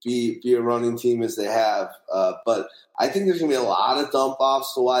be a running team as they have. But I think there's going to be a lot of dump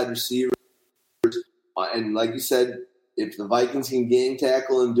offs to wide receivers. And like you said, if the Vikings can gang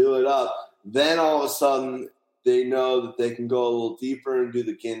tackle and do it up, then all of a sudden they know that they can go a little deeper and do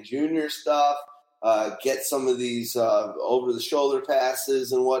the Ken Jr. stuff, get some of these over-the-shoulder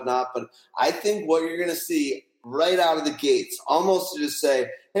passes and whatnot. But I think what you're going to see right out of the gates, almost to just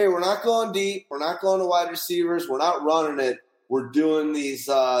say, hey, we're not going deep, we're not going to wide receivers, we're not running it, we're doing these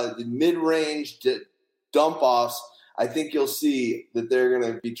mid-range dump-offs. I think you'll see that they're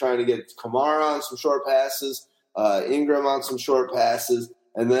going to be trying to get Kamara on some short passes, Ingram on some short passes,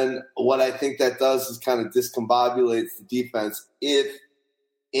 and then what I think that does is kind of discombobulates the defense if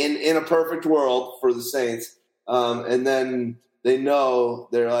in a perfect world for the Saints. And then they know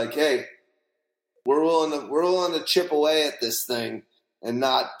they're like, hey, we're willing to chip away at this thing and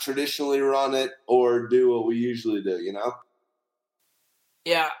not traditionally run it or do what we usually do,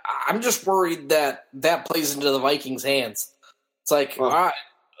 Yeah, I'm just worried that plays into the Vikings' hands. It's like, all right,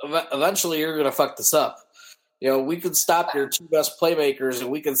 eventually you're going to fuck this up. We could stop your 2 best playmakers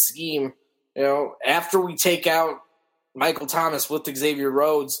and we can scheme, after we take out Michael Thomas with Xavier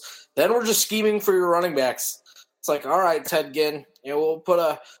Rhodes, then we're just scheming for your running backs. It's like, all right, Ted Ginn, we'll put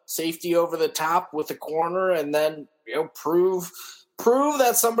a safety over the top with a corner and then, prove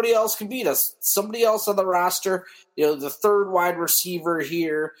that somebody else can beat us. Somebody else on the roster, the third wide receiver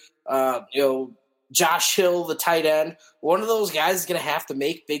here, Josh Hill, the tight end. One of those guys is going to have to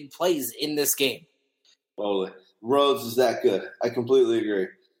make big plays in this game. Totally. Rhodes is that good. I completely agree.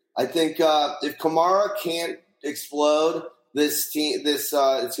 I think if Kamara can't explode this team, it's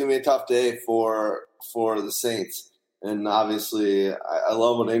going to be a tough day for the Saints. And obviously, I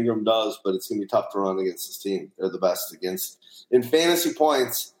love what Ingram does, but it's going to be tough to run against this team. They're the best against. In fantasy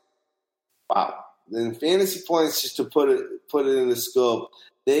points, wow. In fantasy points, just to put it in the scope,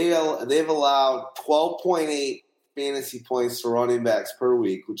 they've allowed 12.8 fantasy points to running backs per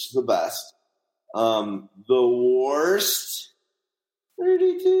week, which is the best. The worst,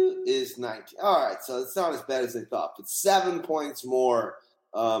 32, is 19. All right, so it's not as bad as they thought, but 7 points more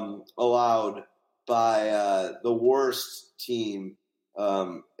allowed by the worst team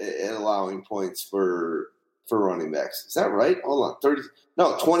at allowing points for running backs. Is that right? Hold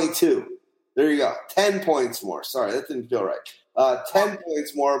on, 22. There you go. 10 points more. Sorry, that didn't feel right. 10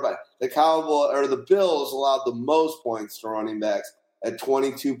 points more, but the Bills allowed the most points to running backs at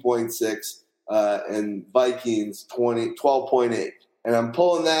 22.6, and Vikings 12.8. And I'm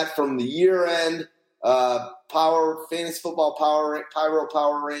pulling that from the year-end fantasy football Pyro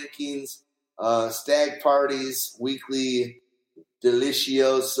power rankings, Stagg Parties, weekly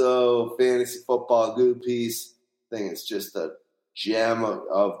Delicioso fantasy football goo piece. I think it's just a gem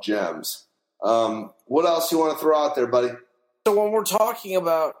of gems. What else you want to throw out there, buddy? So when we're talking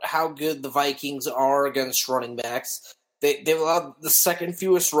about how good the Vikings are against running backs, they've allowed the second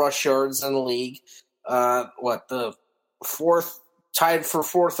fewest rush yards in the league. The fourth, tied for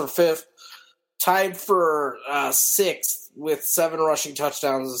fourth or fifth, tied for sixth with 7 rushing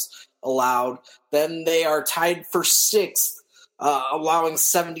touchdowns allowed. Then they are tied for sixth, allowing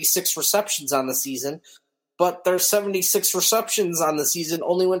 76 receptions on the season. But their 76 receptions on the season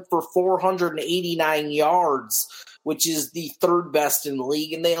only went for 489 yards, which is the third best in the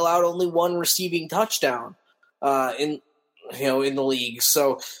league, and they allowed only 1 receiving touchdown in the league.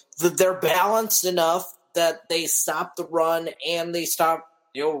 So they're balanced enough that they stop the run and they stop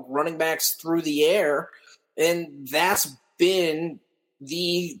running backs through the air, and that's been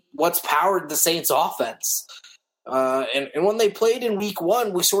what's powered the Saints offense. And when they played in week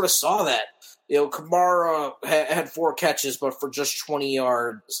 1, we sort of saw that. Kamara had 4 catches, but for just 20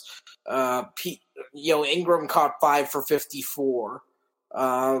 yards. Ingram caught 5 for 54.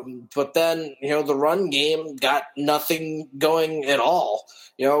 But then, the run game got nothing going at all.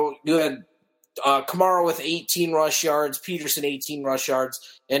 You had Kamara with 18 rush yards, Peterson 18 rush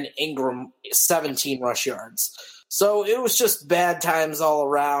yards, and Ingram 17 rush yards. So it was just bad times all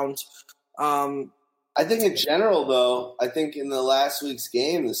around. I think in general, though, in the last week's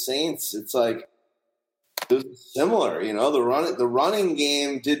game, the Saints, it's like it was similar. The running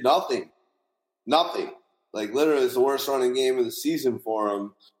game did nothing. Like literally, it's the worst running game of the season for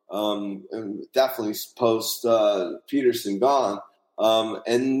them. And definitely post Peterson gone.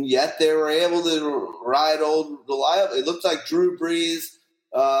 And yet they were able to ride old reliable. It looked like Drew Brees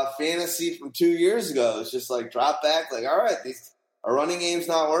fantasy from 2 years ago. It's just like drop back. Like, all right, our running game's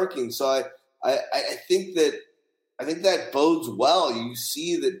not working. So I think that bodes well. You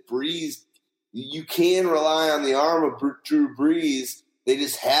see that Brees, you can rely on the arm of Drew Brees. They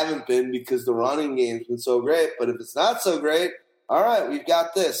just haven't been because the running game's been so great. But if it's not so great, all right, we've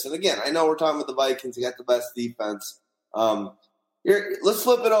got this. And again, I know we're talking about the Vikings. They got the best defense. Let's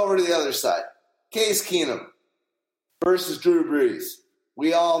flip it over to the other side. Case Keenum versus Drew Brees.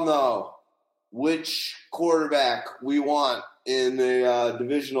 We all know which quarterback we want in a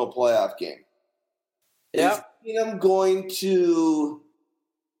divisional playoff game. Yeah. Is Keenum going to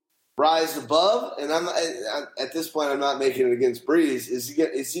rise above? And at this point, I'm not making it against Brees. Is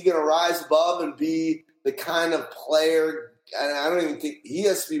he going to rise above and be the kind of player? And I don't even think he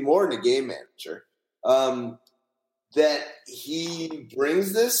has to be more than a game manager. That he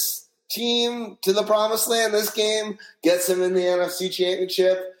brings this team to the promised land. This game gets him in the NFC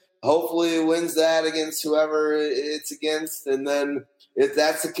Championship. Hopefully wins that against whoever it's against. And then if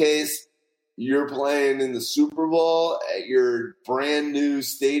that's the case, you're playing in the Super Bowl at your brand new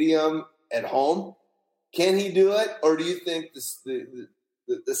stadium at home. Can he do it? Or do you think the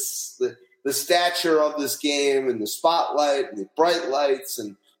stature of this game and the spotlight and the bright lights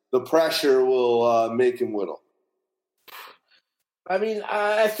and the pressure will make him whittle? I mean,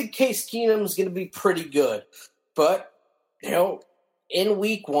 I think Case Keenum's going to be pretty good. But, in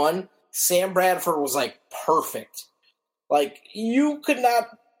week 1, Sam Bradford was, perfect. You could not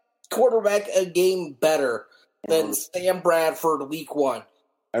quarterback a game better than Sam Bradford week 1.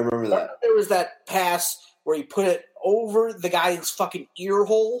 I remember that. There was that pass where he put it over the guy's fucking ear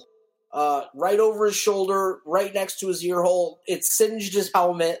hole, right over his shoulder, right next to his ear hole. It singed his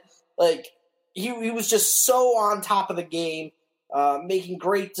helmet. He was just so on top of the game. making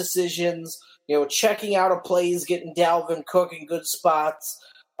great decisions, checking out of plays, getting Dalvin Cook in good spots.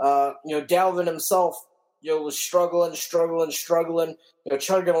 Dalvin himself, was struggling,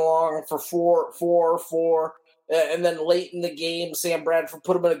 chugging along for four. And then late in the game, Sam Bradford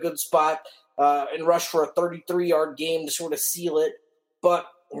put him in a good spot and rushed for a 33-yard game to sort of seal it. But,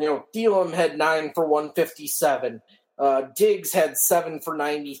 Thielen had 9 for 157. Diggs had 7 for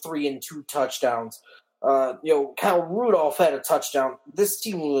 93 and 2 touchdowns. Kyle Rudolph had a touchdown. This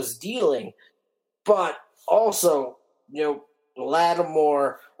team was dealing. But also,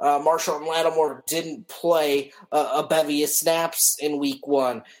 Lattimore, Marshall Lattimore didn't play a bevy of snaps in week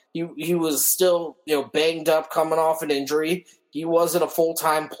 1. He was still, banged up coming off an injury. He wasn't a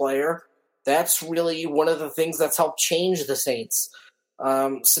full-time player. That's really one of the things that's helped change the Saints.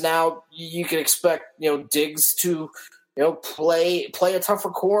 So now you can expect, Diggs to, play a tougher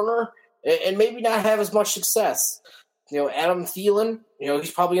corner and maybe not have as much success. Adam Thielen,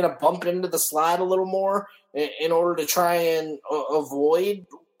 he's probably going to bump into the slot a little more in order to try and avoid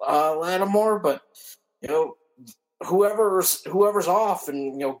Lattimore. But, whoever's off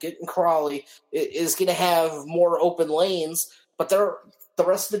and, getting Crawley is going to have more open lanes. But the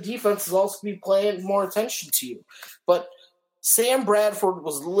rest of the defense is also be paying more attention to you. But Sam Bradford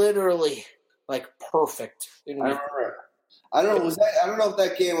was literally, perfect. I remember. I don't know if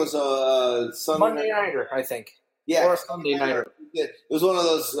that game was a Sunday Monday nighter, I think. Yeah, or a Sunday nighter. It was one of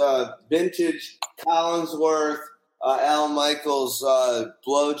those vintage Collinsworth, Al Michaels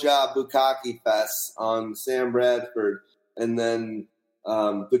blowjob bukkake fests on Sam Bradford, and then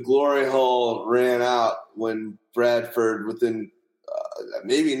the glory hole ran out when Bradford within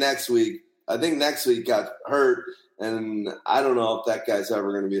maybe next week. I think next week got hurt, and I don't know if that guy's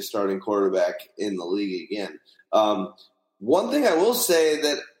ever going to be a starting quarterback in the league again. One thing I will say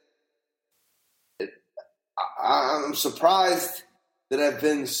that I'm surprised that I've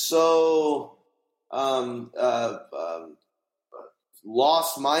been so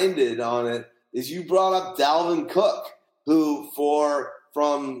lost-minded on it is you brought up Dalvin Cook, who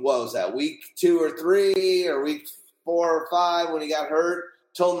from what was that, week 2 or 3 or week 4 or 5 when he got hurt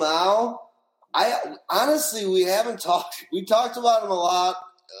till now. Honestly, we haven't talked. We talked about him a lot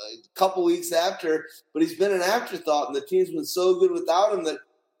a couple weeks after, but he's been an afterthought, and the team's been so good without him that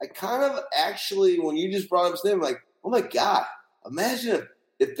I kind of actually, when you just brought up his name, I'm like, oh my God, imagine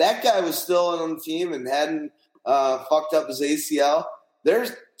if that guy was still on the team and hadn't fucked up his ACL.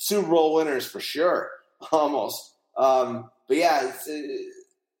 There's Super Bowl winners for sure, almost. But yeah,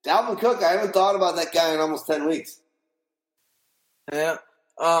 Dalvin Cook, I haven't thought about that guy in almost 10 weeks. Yeah.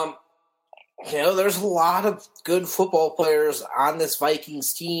 There's a lot of good football players on this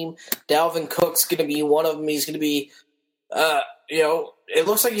Vikings team. Dalvin Cook's going to be one of them. He's going to be, it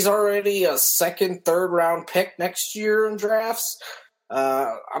looks like he's already a second, third round pick next year in drafts.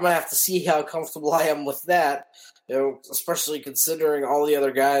 I'm going to have to see how comfortable I am with that, especially considering all the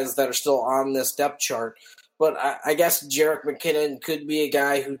other guys that are still on this depth chart. But I guess Jerick McKinnon could be a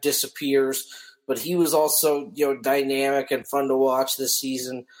guy who disappears, but he was also, dynamic and fun to watch this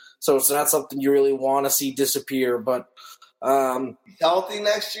season. So it's not something you really want to see disappear. But healthy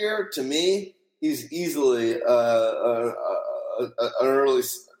next year, to me, he's easily an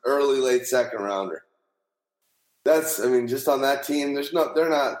early late second rounder. Just on that team, they're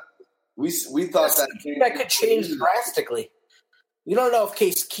not. We thought that team could change drastically. We don't know if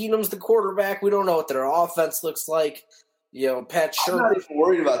Case Keenum's the quarterback. We don't know what their offense looks like. Pat Shermer. I'm not even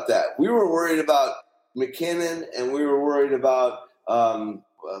worried about that. We were worried about McKinnon, and we were worried about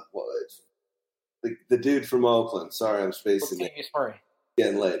the dude from Oakland. Sorry, I'm spacing it. Murray.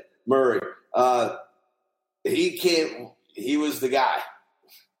 Getting late. Murray. He was the guy.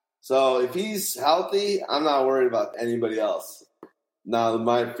 So if he's healthy, I'm not worried about anybody else. Now,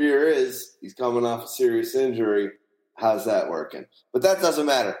 my fear is he's coming off a serious injury. How's that working? But that doesn't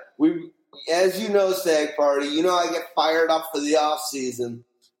matter. As you know, Stagg Party, I get fired up for the off season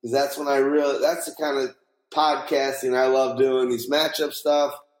because that's when that's the kind of podcasting I love doing, these matchup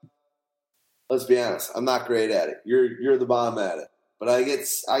stuff. Let's be honest, I'm not great at it. You're the bomb at it. But I get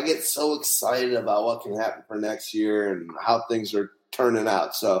so excited about what can happen for next year and how things are turning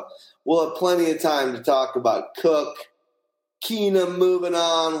out. So we'll have plenty of time to talk about Cook, Keenum moving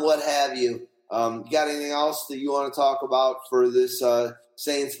on, what have you. Got anything else that you want to talk about for this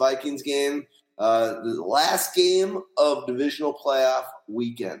Saints Vikings game? The last game of Divisional Playoff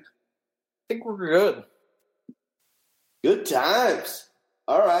weekend. I think we're good. Good times.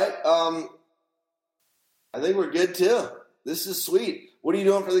 All right. I think we're good too. This is sweet. What are you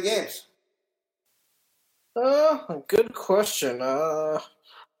doing for the games? Good question. I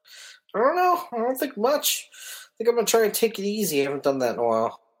don't know. I don't think much. I think I'm going to try and take it easy. I haven't done that in a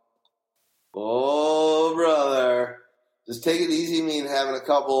while. Oh, brother. Does take it easy mean having a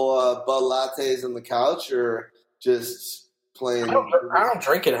couple Bud Lattes on the couch or just playing? I don't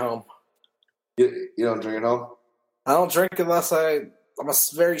drink at home. You don't drink at home? I don't drink unless I'm a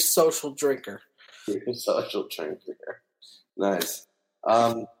very social drinker. You're a social drinker. Nice.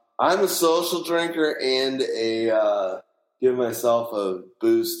 I'm a social drinker and give myself a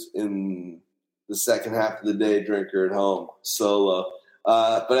boost in the second half of the day drinker at home, solo.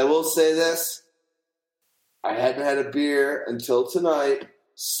 But I will say this. I hadn't had a beer until tonight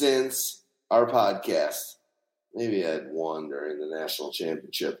since our podcast. Maybe I had one during the national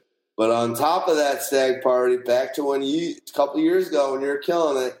championship. But on top of that, Stagg Party, back to a couple years ago when you were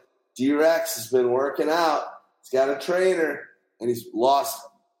killing it, D-Rex has been working out. He's got a trainer, and he's lost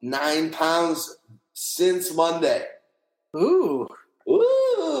 9 pounds since Monday. Ooh.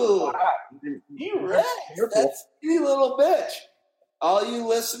 Wow. D-Rex, that's a skinny little bitch. All you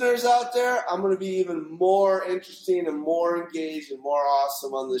listeners out there, I'm going to be even more interesting and more engaged and more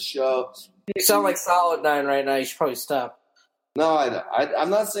awesome on the show. You sound like Solid 9 right now. You should probably stop. No, I'm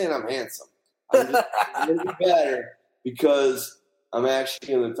not saying I'm handsome. I'm just going to be better because I'm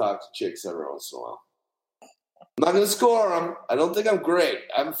actually going to talk to chicks every once in a while. I'm not going to score them. I don't think I'm great.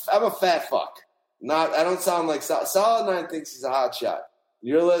 I'm a fat fuck. I don't sound like Solid 9 thinks he's a hot shot.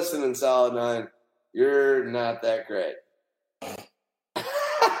 You're listening, Solid 9. You're not that great.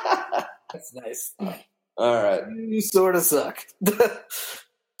 That's nice. All right. You sort of suck.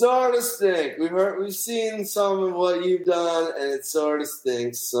 Sort of stink. We've seen some of what you've done, and it sort of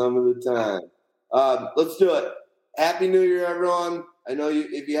stinks some of the time. Let's do it. Happy New Year, everyone. I know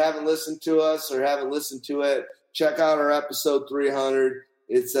if you haven't listened to us or haven't listened to it, check out our episode 300.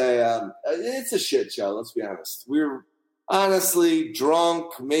 It's a shit show, let's be honest. We're honestly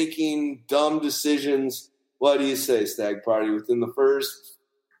drunk, making dumb decisions. What do you say, Stagg Party? Within the first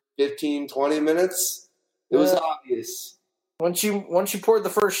 15, 20 minutes, it was obvious. Once you poured the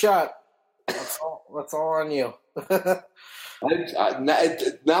first shot, that's all on you. Now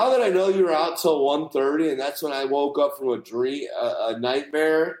that I know you were out till 1:30, and that's when I woke up from a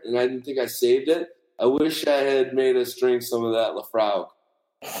nightmare, and I didn't think I saved it. I wish I had made us drink some of that Lafroig.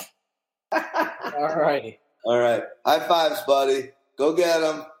 All righty. All right. High fives, buddy. Go get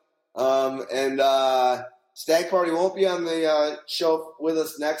them. And Stagg Party won't be on the show with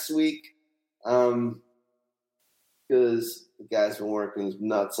us next week because the guy's been working his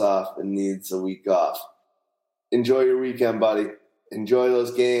nuts off and needs a week off. Enjoy your weekend, buddy. Enjoy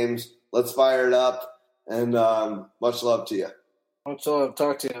those games. Let's fire it up. And much love to you. Much love.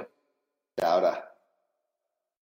 Talk to you. Ciao.